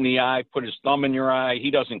spit in the eye, put his thumb in your eye.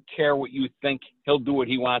 He doesn't care what you think. He'll do what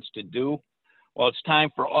he wants to do. Well, it's time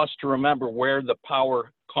for us to remember where the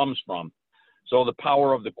power comes from. So the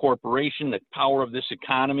power of the corporation, the power of this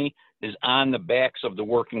economy is on the backs of the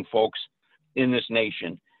working folks in this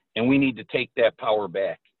nation. And we need to take that power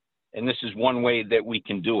back. And this is one way that we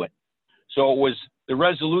can do it. So the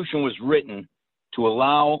resolution was written to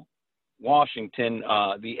allow Washington,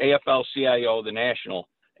 the AFL-CIO, the national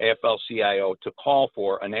AFL-CIO, to call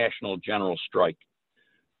for a national general strike.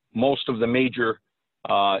 Most of the major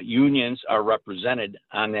unions are represented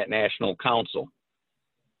on that national council.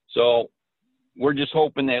 So we're just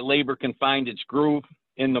hoping that labor can find its groove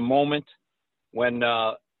in the moment when,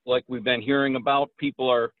 like we've been hearing about,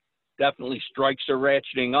 strikes are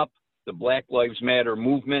ratcheting up. The Black Lives Matter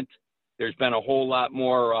movement, there's been a whole lot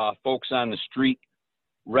more folks on the street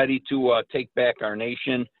ready to take back our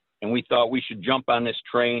nation. And we thought we should jump on this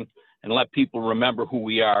train and let people remember who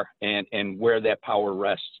we are and where that power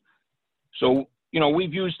rests. So, you know,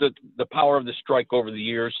 we've used the power of the strike over the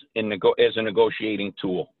years as a negotiating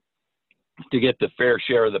tool to get the fair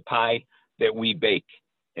share of the pie that we bake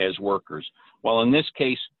as workers. Well, in this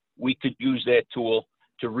case, we could use that tool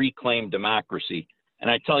to reclaim democracy. And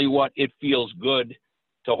I tell you what, it feels good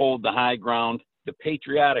to hold the high ground, the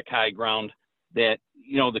patriotic high ground that,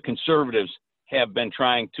 you know, the conservatives have been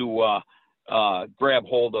trying to grab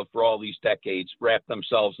hold of for all these decades, wrap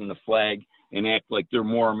themselves in the flag and act like they're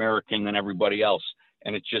more American than everybody else.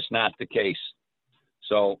 And it's just not the case.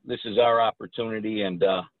 So this is our opportunity. And,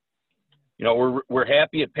 you know, we're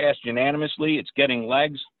happy it passed unanimously. It's getting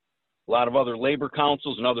legs. A lot of other labor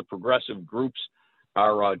councils and other progressive groups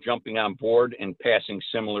are jumping on board and passing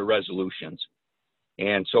similar resolutions.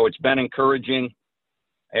 And so it's been encouraging.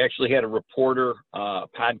 I actually had a reporter,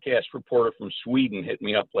 podcast reporter from Sweden hit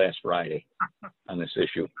me up last Friday on this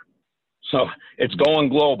issue. So it's going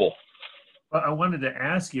global. Well, I wanted to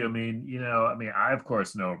ask you, I of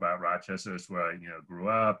course know about Rochester. It's where I, grew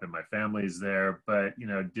up and my family's there, but,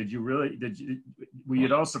 were you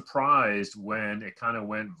at all surprised when it kind of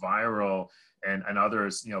went viral and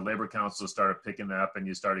others, labor councils started picking that up and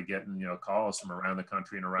you started getting, calls from around the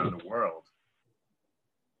country and around the world?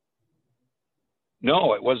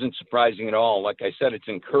 No, it wasn't surprising at all. Like I said, it's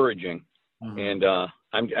encouraging. Mm-hmm. And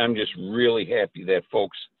I'm just really happy that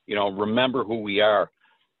folks, remember who we are.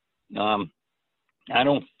 I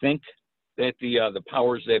don't think that the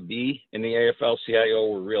powers that be in the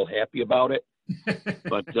AFL-CIO were real happy about it.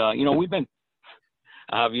 But, we've been,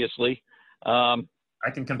 obviously. I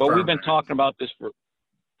can confirm. But we've been talking about this for,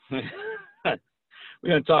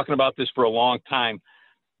 a long time,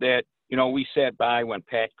 that, we sat by when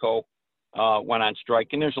Patco went on strike,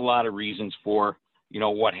 and there's a lot of reasons for,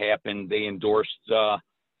 what happened. They endorsed, at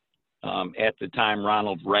the time,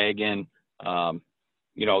 Ronald Reagan.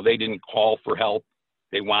 They didn't call for help.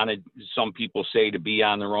 They wanted, some people say, to be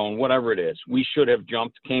on their own, whatever it is. We should have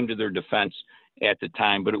jumped, came to their defense at the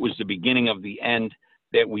time, but it was the beginning of the end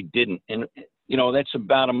that we didn't. And, that's the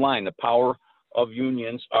bottom line. The power of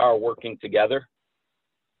unions are working together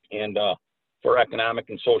and for economic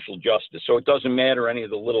and social justice. So it doesn't matter any of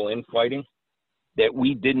the little infighting, that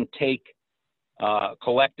we didn't take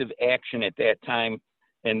collective action at that time.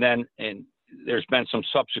 And there's been some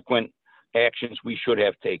subsequent actions we should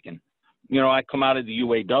have taken. I come out of the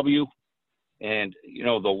UAW and,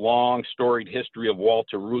 the long storied history of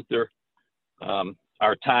Walter Reuther,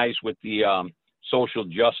 our ties with the social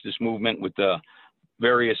justice movement, with the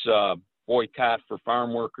various boycott for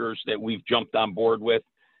farm workers that we've jumped on board with,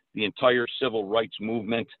 the entire civil rights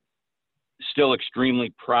movement. Still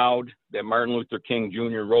extremely proud that Martin Luther King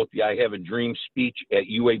Jr. wrote the I Have a Dream speech at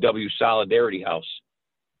UAW Solidarity House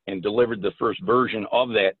and delivered the first version of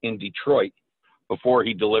that in Detroit before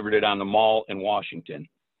he delivered it on the Mall in Washington.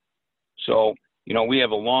 So, we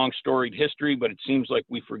have a long storied history, but it seems like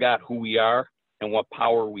we forgot who we are and what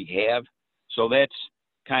power we have. So that's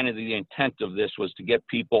kind of the intent of this, was to get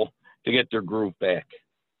people to get their groove back,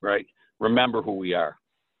 right? Remember who we are.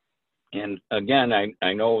 And again,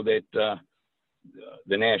 I know that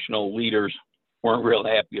the national leaders weren't real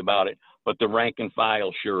happy about it, but the rank and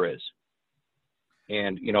file sure is.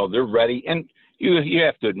 And, they're ready. And you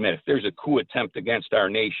have to admit, if there's a coup attempt against our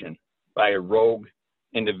nation by a rogue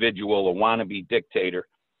individual, a wannabe dictator,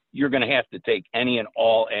 you're going to have to take any and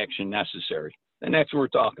all action necessary. And that's what we're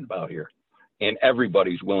talking about here. And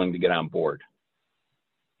everybody's willing to get on board.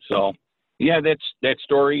 So, yeah, that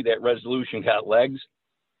story, that resolution got legs,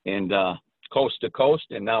 and coast to coast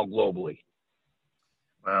and now globally.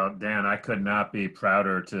 Well, Dan, I could not be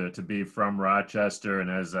prouder to be from Rochester. And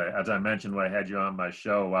as I mentioned when I had you on my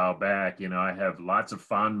show a while back, I have lots of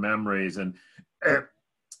fond memories and a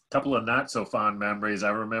couple of not so fond memories. I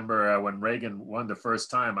remember when Reagan won the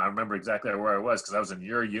first time, I remember exactly where I was, because I was in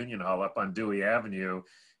your Union Hall up on Dewey Avenue,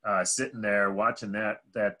 sitting there watching that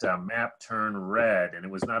map turn red, and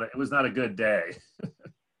it was not a good day.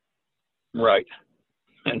 Right.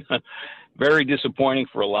 And very disappointing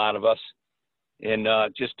for a lot of us. And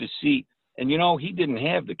just to see, and he didn't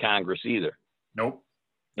have the Congress either. Nope.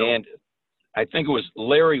 And I think it was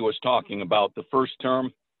Larry was talking about the first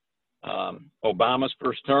term, Obama's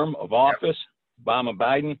first term of office, yep.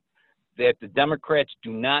 Obama-Biden, that the Democrats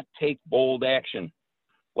do not take bold action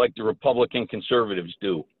like the Republican conservatives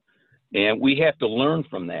do. And we have to learn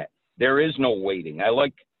from that. There is no waiting. I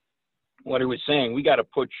like what he was saying. We got to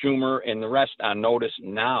put Schumer and the rest on notice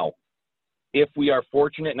now. If we are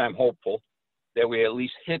fortunate, and I'm hopeful, that we at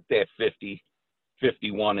least hit that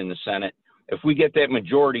 50-51 in the Senate. If we get that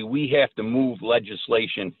majority, we have to move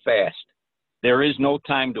legislation fast. There is no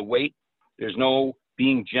time to wait. There's no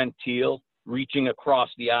being genteel, reaching across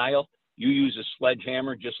the aisle. You use a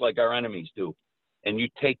sledgehammer just like our enemies do, and you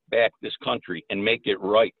take back this country and make it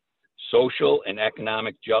right. Social and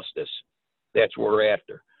economic justice. That's what we're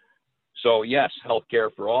after. So yes, health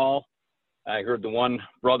care for all. I heard the one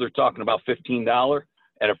brother talking about $15.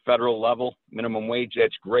 at a federal level, minimum wage,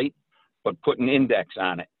 that's great, but put an index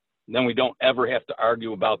on it. Then we don't ever have to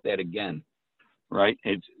argue about that again, right?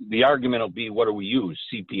 The argument will be, what do we use?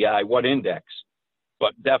 CPI, what index?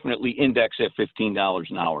 But definitely index at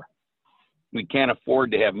 $15 an hour. We can't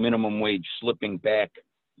afford to have minimum wage slipping back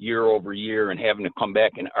year over year and having to come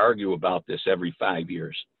back and argue about this every 5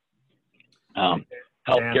 years.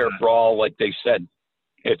 Healthcare for all, like they said,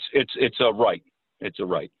 it's a right. It's a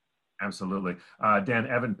right. Absolutely. Dan,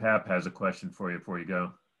 Evan Papp has a question for you before you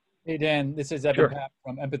go. Hey, Dan, this is Evan Sure. Papp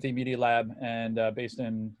from Empathy Media Lab, and based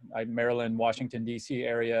in Maryland, Washington, D.C.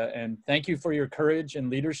 area. And thank you for your courage and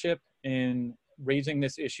leadership in raising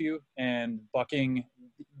this issue and bucking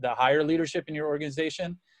the higher leadership in your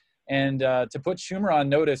organization. And to put Schumer on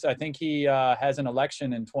notice, I think he has an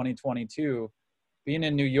election in 2022. Being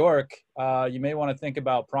in New York, you may want to think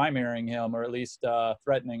about primarying him, or at least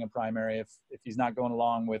threatening a primary if he's not going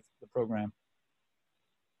along with the program.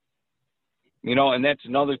 You know, and that's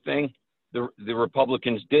another thing the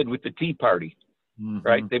Republicans did with the Tea Party,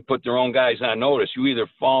 right? They put their own guys on notice. You either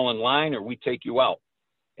fall in line or we take you out.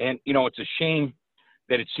 And, you know, it's a shame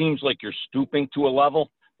that it seems like you're stooping to a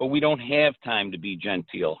level, but we don't have time to be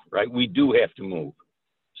genteel, right? We do have to move.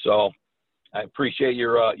 So I appreciate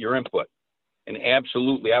your input. And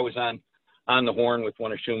absolutely, I was on the horn with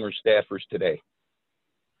one of Schumer's staffers today.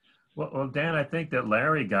 Well, Dan, I think that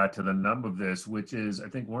Larry got to the nub of this, which is, I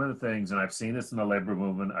think one of the things, and I've seen this in the labor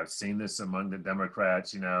movement, I've seen this among the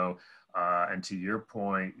Democrats, you know, and to your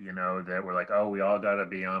point, you know, that we're like, oh, we all got to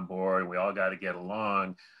be on board, we all got to get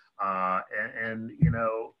along. And, you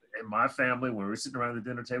know, in my family, when we were sitting around the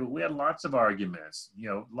dinner table, we had lots of arguments, you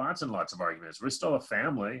know, lots and lots of arguments. We're still a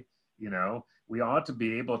family, you know. We ought to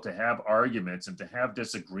be able to have arguments and to have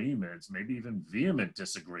disagreements, maybe even vehement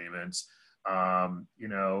disagreements, you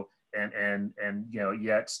know, and you know,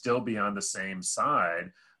 yet still be on the same side.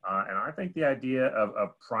 And I think the idea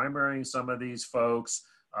of primarying some of these folks,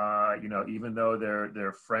 you know, even though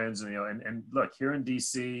they're friends, and, you know, and look, here in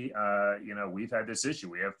DC, you know, we've had this issue.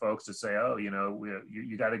 We have folks that say, oh, you know,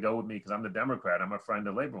 you got to go with me because I'm the Democrat, I'm a friend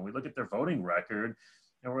of labor. And we look at their voting record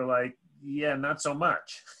and we're like, yeah, not so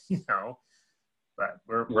much, you know, but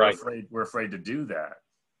we're afraid to do that.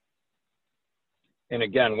 And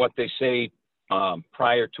again, what they say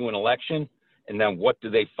prior to an election, and then what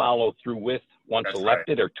do they follow through with once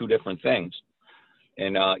elected, are two different things.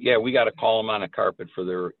 And yeah, we got to call them on a carpet for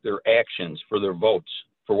their actions, for their votes,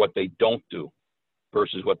 for what they don't do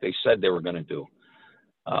versus what they said they were going to do.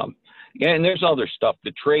 Yeah, and there's other stuff.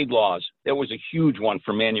 The trade laws, that was a huge one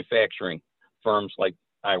for manufacturing firms like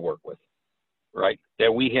I work with, right?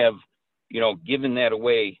 That we have, you know, given that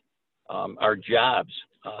away, our jobs.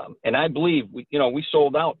 And I believe, we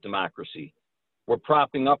sold out democracy. We're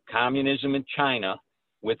propping up communism in China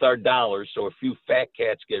with our dollars, so a few fat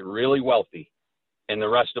cats get really wealthy and the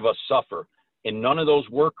rest of us suffer. And none of those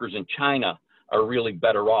workers in China are really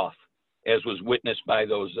better off, as was witnessed by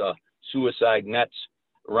those suicide nets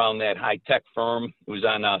around that high-tech firm. It was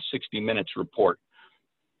on 60 Minutes report.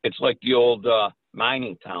 It's like the old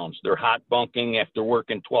mining towns. They're hot bunking after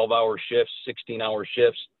working 12-hour shifts, 16-hour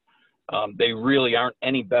shifts. They really aren't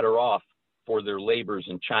any better off for their labors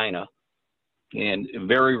in China, and a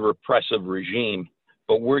very repressive regime.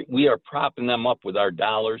 But we are propping them up with our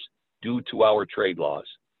dollars due to our trade laws.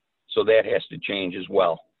 So that has to change as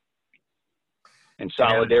well. And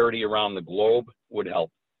solidarity around the globe would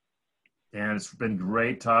help. And it's been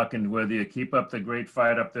great talking with you. Keep up the great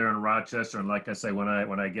fight up there in Rochester. And like I say, when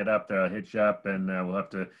I get up there, I'll hit you up, and we'll have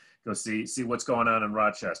to go see what's going on in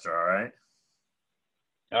Rochester. All right.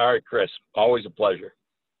 All right, Chris. Always a pleasure.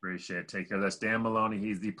 Appreciate it. Take care. That's Dan Maloney.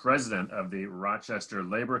 He's the president of the Rochester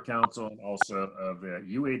Labor Council and also of the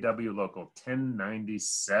UAW Local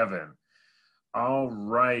 1097. All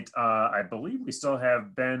right. I believe we still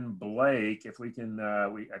have Ben Blake. If we can,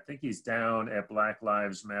 I think he's down at Black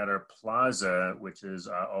Lives Matter Plaza, which is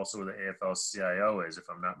also where the AFL-CIO is, if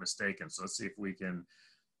I'm not mistaken. So let's see if we can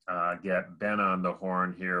get Ben on the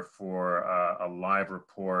horn here for a live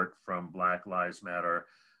report from Black Lives Matter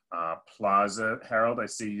Plaza. Harold, I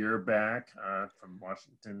see you're back from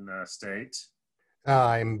Washington State.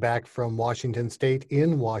 I'm back from Washington State,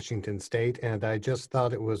 in Washington State, and I just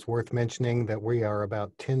thought it was worth mentioning that we are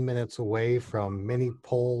about 10 minutes away from many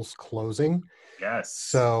polls closing. Yes.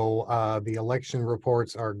 So the election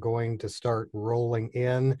reports are going to start rolling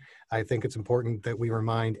in. I think it's important that we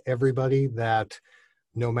remind everybody that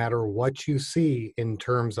no matter what you see in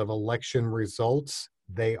terms of election results,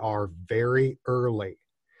 they are very early.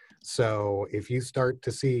 So if you start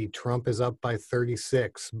to see Trump is up by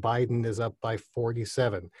 36, Biden is up by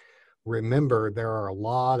 47, Remember, there are a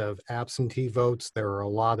lot of absentee votes. There are a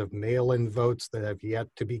lot of mail-in votes that have yet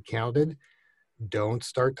to be counted. Don't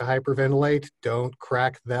start to hyperventilate. Don't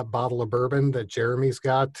crack that bottle of bourbon that Jeremy's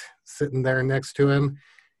got sitting there next to him.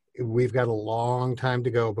 We've got a long time to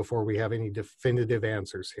go before we have any definitive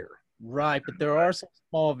answers here. Right, but there are some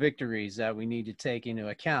small victories that we need to take into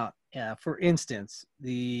account. For instance,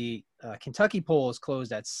 the Kentucky poll is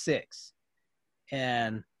closed at 6,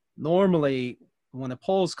 and normally when the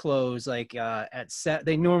polls close, like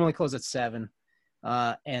they normally close at 7,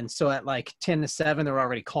 and so at like 10 to 7, they're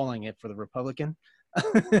already calling it for the Republican.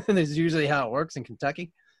 This is usually how it works in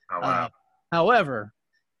Kentucky. Oh, wow. However,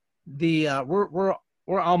 we're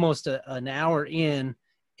almost an hour in,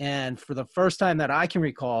 and for the first time that I can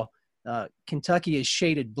recall, Kentucky is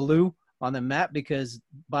shaded blue on the map because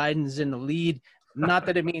Biden's in the lead. Not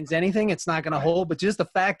that it means anything; it's not going to hold, but just the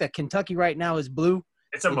fact that Kentucky right now is blue.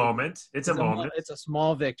 It's a moment. It's a moment. It's a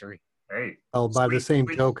small victory. Hey. Well, by the same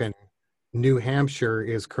token, New Hampshire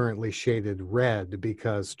is currently shaded red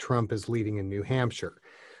because Trump is leading in New Hampshire.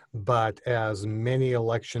 But as many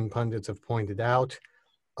election pundits have pointed out,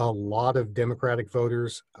 a lot of Democratic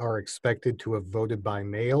voters are expected to have voted by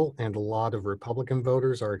mail, and a lot of Republican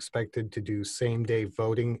voters are expected to do same-day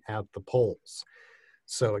voting at the polls.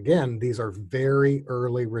 So again, these are very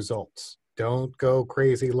early results. Don't go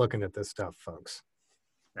crazy looking at this stuff, folks.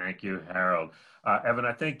 Thank you, Harold. Evan,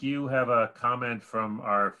 I think you have a comment from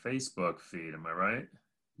our Facebook feed. Am I right?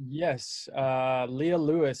 Yes. Leah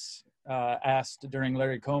Lewis asked during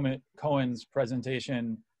Larry Cohen's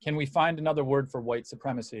presentation, can we find another word for white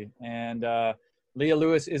supremacy? And Leah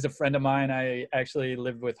Lewis is a friend of mine. I actually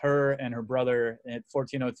lived with her and her brother at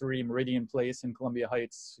 1403 Meridian Place in Columbia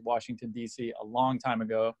Heights, Washington, D.C. a long time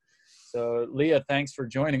ago. So Leah, thanks for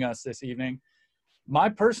joining us this evening. My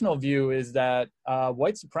personal view is that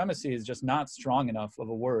white supremacy is just not strong enough of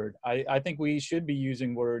a word. I think we should be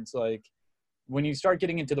using words like, when you start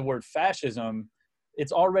getting into the word fascism,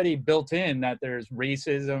 it's already built in that there's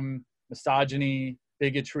racism, misogyny,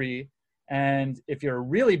 bigotry. And if you're a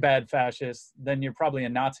really bad fascist, then you're probably a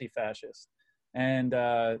Nazi fascist. And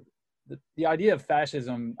the idea of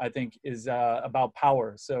fascism, I think, is about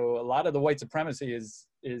power. So a lot of the white supremacy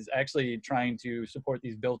is actually trying to support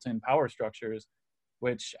these built-in power structures,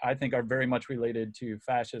 which I think are very much related to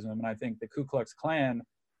fascism. And I think the Ku Klux Klan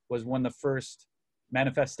was one of the first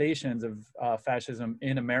manifestations of fascism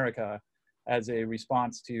in America as a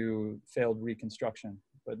response to failed Reconstruction.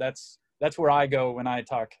 But that's where I go when I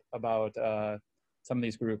talk about some of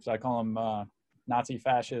these groups. I call them Nazi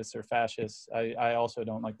fascists or fascists. I also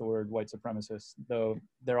don't like the word white supremacist, though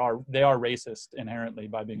they are racist inherently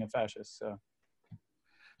by being a fascist.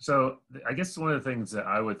 So I guess one of the things that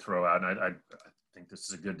I would throw out, and I think this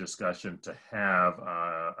is a good discussion to have,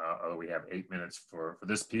 although we have 8 minutes for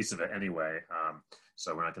this piece of it anyway,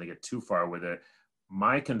 so we're not going to get too far with it.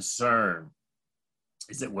 My concern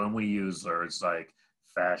is that when we use words like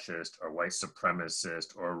fascist or white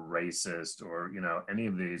supremacist or racist or, any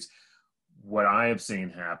of these, what I have seen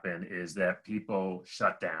happen is that people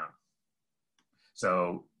shut down.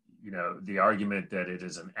 So, the argument that it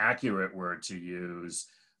is an accurate word to use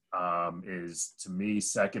is, to me,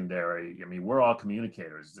 secondary. I mean, we're all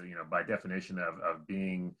communicators, by definition of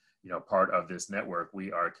being, part of this network.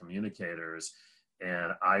 We are communicators.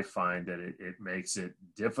 And I find that it makes it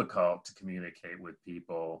difficult to communicate with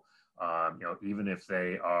people, even if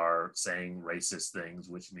they are saying racist things,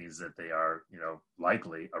 which means that they are,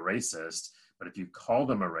 likely a racist. But if you call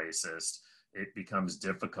them a racist, it becomes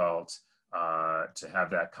difficult to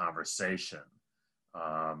have that conversation.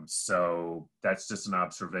 So that's just an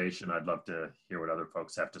observation. I'd love to hear what other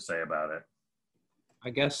folks have to say about it.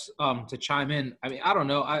 I guess to chime in, I mean, I don't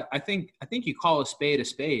know. I think you call a spade a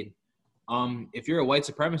spade. If you're a white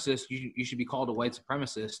supremacist, you should be called a white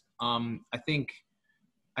supremacist. I think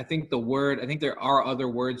there are other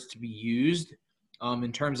words to be used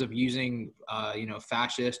in terms of using,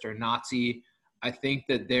 fascist or Nazi. I think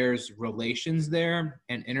that there's relations there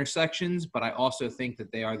and intersections, but I also think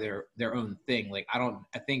that they are their own thing. Like,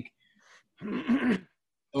 I think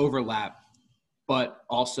overlap, but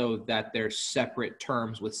also that they're separate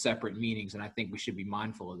terms with separate meanings. And I think we should be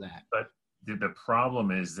mindful of that. But the problem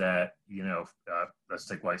is that, let's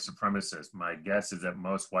take white supremacists. My guess is that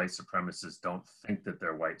most white supremacists don't think that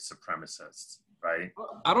they're white supremacists, right?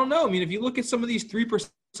 I don't know. I mean, if you look at some of these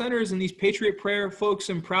 3%ers and these Patriot Prayer folks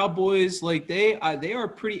and Proud Boys, like they are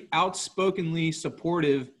pretty outspokenly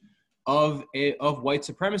supportive of white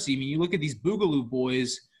supremacy. I mean, you look at these Boogaloo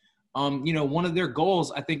Boys. One of their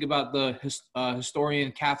goals, I think about the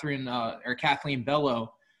historian Kathleen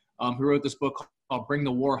Bellow, who wrote this book called Bring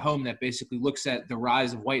the War Home that basically looks at the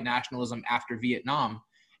rise of white nationalism after Vietnam.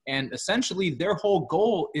 And essentially their whole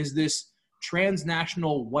goal is this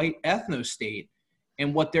transnational white ethno-state.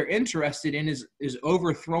 And what they're interested in is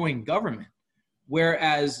overthrowing government.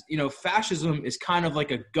 Whereas, fascism is kind of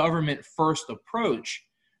like a government first approach,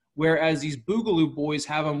 whereas these Boogaloo boys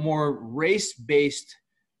have a more race-based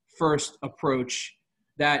first approach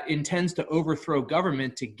that intends to overthrow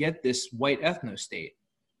government to get this white ethno-state.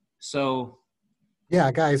 So,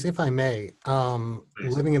 yeah, guys, if I may,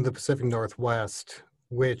 living in the Pacific Northwest,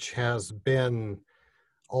 which has been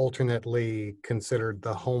alternately considered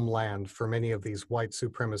the homeland for many of these white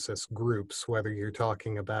supremacist groups, whether you're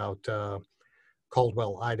talking about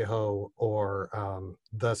Caldwell, Idaho, or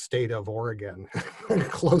the state of Oregon,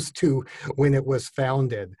 close to when it was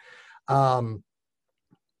founded.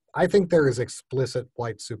 I think there is explicit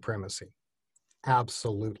white supremacy.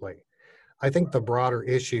 Absolutely. I think the broader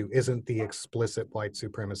issue isn't the explicit white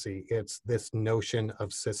supremacy. It's this notion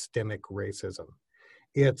of systemic racism.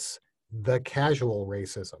 It's the casual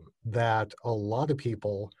racism that a lot of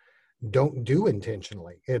people don't do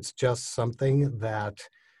intentionally. It's just something that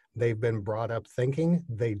they've been brought up thinking.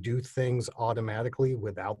 They do things automatically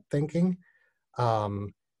without thinking.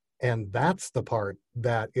 And that's the part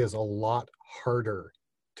that is a lot harder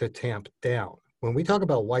to tamp down. When we talk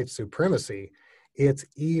about white supremacy, it's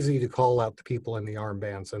easy to call out the people in the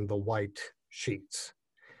armbands and the white sheets.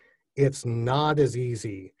 It's not as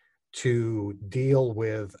easy to deal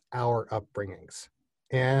with our upbringings.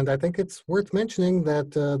 And I think it's worth mentioning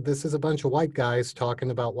that this is a bunch of white guys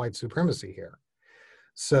talking about white supremacy here.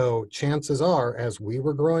 So chances are, as we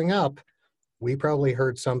were growing up, we probably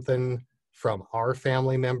heard something from our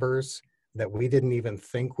family members that we didn't even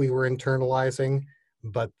think we were internalizing,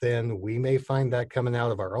 but then we may find that coming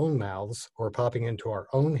out of our own mouths or popping into our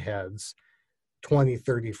own heads 20,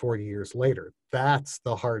 30, 40 years later. That's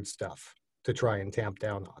the hard stuff to try and tamp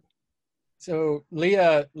down on. So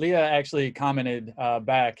Leah actually commented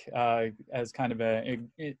back as kind of a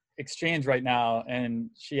exchange right now, and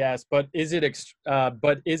she asked, but is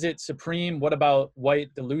it supreme? What about white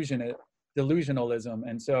delusionalism?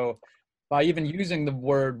 And so by even using the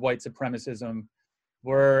word white supremacism,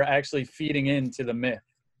 we're actually feeding into the myth.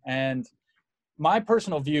 And my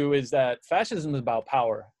personal view is that fascism is about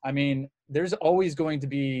power. I mean, there's always going to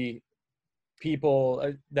be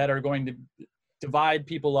people that are going to divide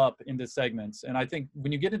people up into segments. And I think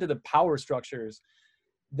when you get into the power structures,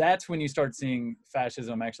 that's when you start seeing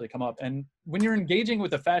fascism actually come up. And when you're engaging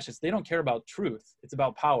with a fascist, they don't care about truth. It's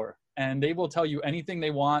about power. And they will tell you anything they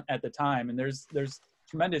want at the time. And there's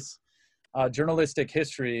tremendous journalistic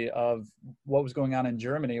history of what was going on in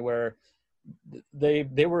Germany, where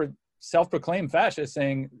they were self-proclaimed fascists,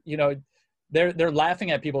 saying, they're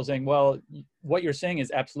laughing at people saying, well, what you're saying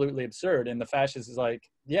is absolutely absurd. And the fascist is like,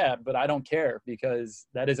 yeah, but I don't care, because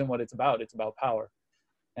that isn't what it's about. It's about power.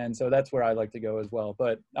 And so that's where I like to go as well.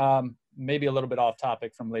 But maybe a little bit off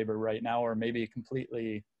topic from labor right now, or maybe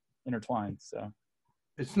completely intertwined. So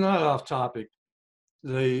it's not off topic.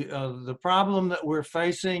 The problem that we're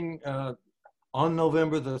facing on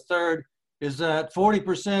November the 3rd is that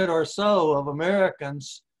 40% or so of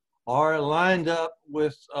Americans are lined up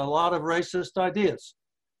with a lot of racist ideas.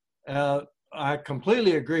 I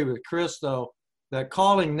completely agree with Chris, though, that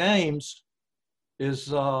calling names is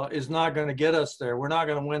not going to get us there. We're not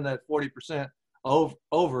going to win that 40%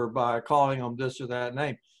 over by calling them this or that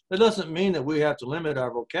name. That doesn't mean that we have to limit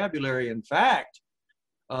our vocabulary. In fact,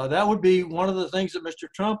 that would be one of the things that Mr.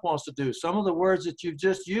 Trump wants to do. Some of the words that you've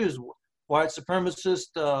just used, white supremacist,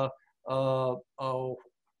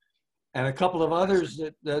 and a couple of others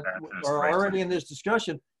that are already in this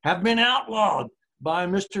discussion, have been outlawed by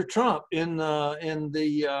Mr. Trump in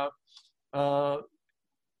the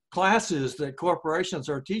classes that corporations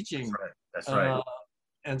are teaching. That's right.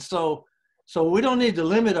 And so we don't need to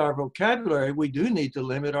limit our vocabulary. We do need to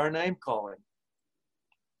limit our name calling.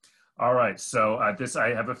 All right, so I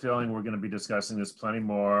have a feeling we're going to be discussing this plenty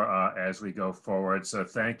more as we go forward. So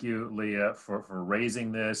thank you, Leah, for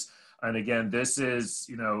raising this. And again, this is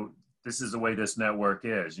the way this network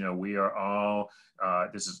is. We are all,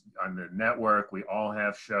 this is on the network. We all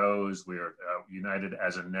have shows. We are united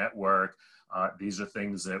as a network. These are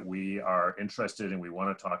things that we are interested in, we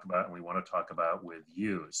want to talk about, and we want to talk about with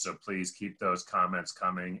you. So please keep those comments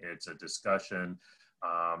coming. It's a discussion.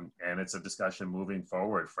 And it's a discussion moving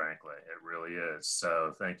forward, frankly. It really is.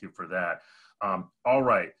 So thank you for that. All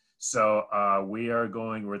right. So we're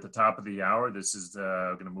at the top of the hour. This is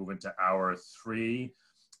going to move into hour 3.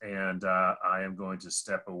 And I am going to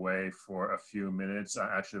step away for a few minutes.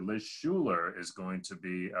 Actually, Liz Schuler is going to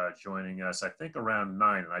be joining us, I think, around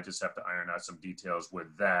 9, and I just have to iron out some details with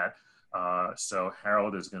that. So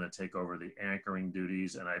Harold is going to take over the anchoring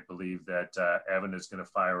duties, and I believe that Evan is going to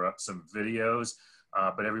fire up some videos.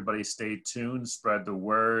 But everybody stay tuned, spread the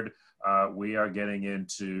word. We are getting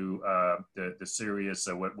into the serious,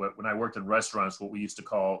 when I worked in restaurants, what we used to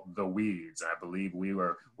call the weeds. I believe we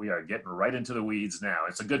are getting right into the weeds now.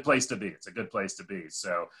 It's a good place to be. It's a good place to be.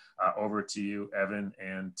 So over to you, Evan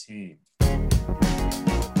and team.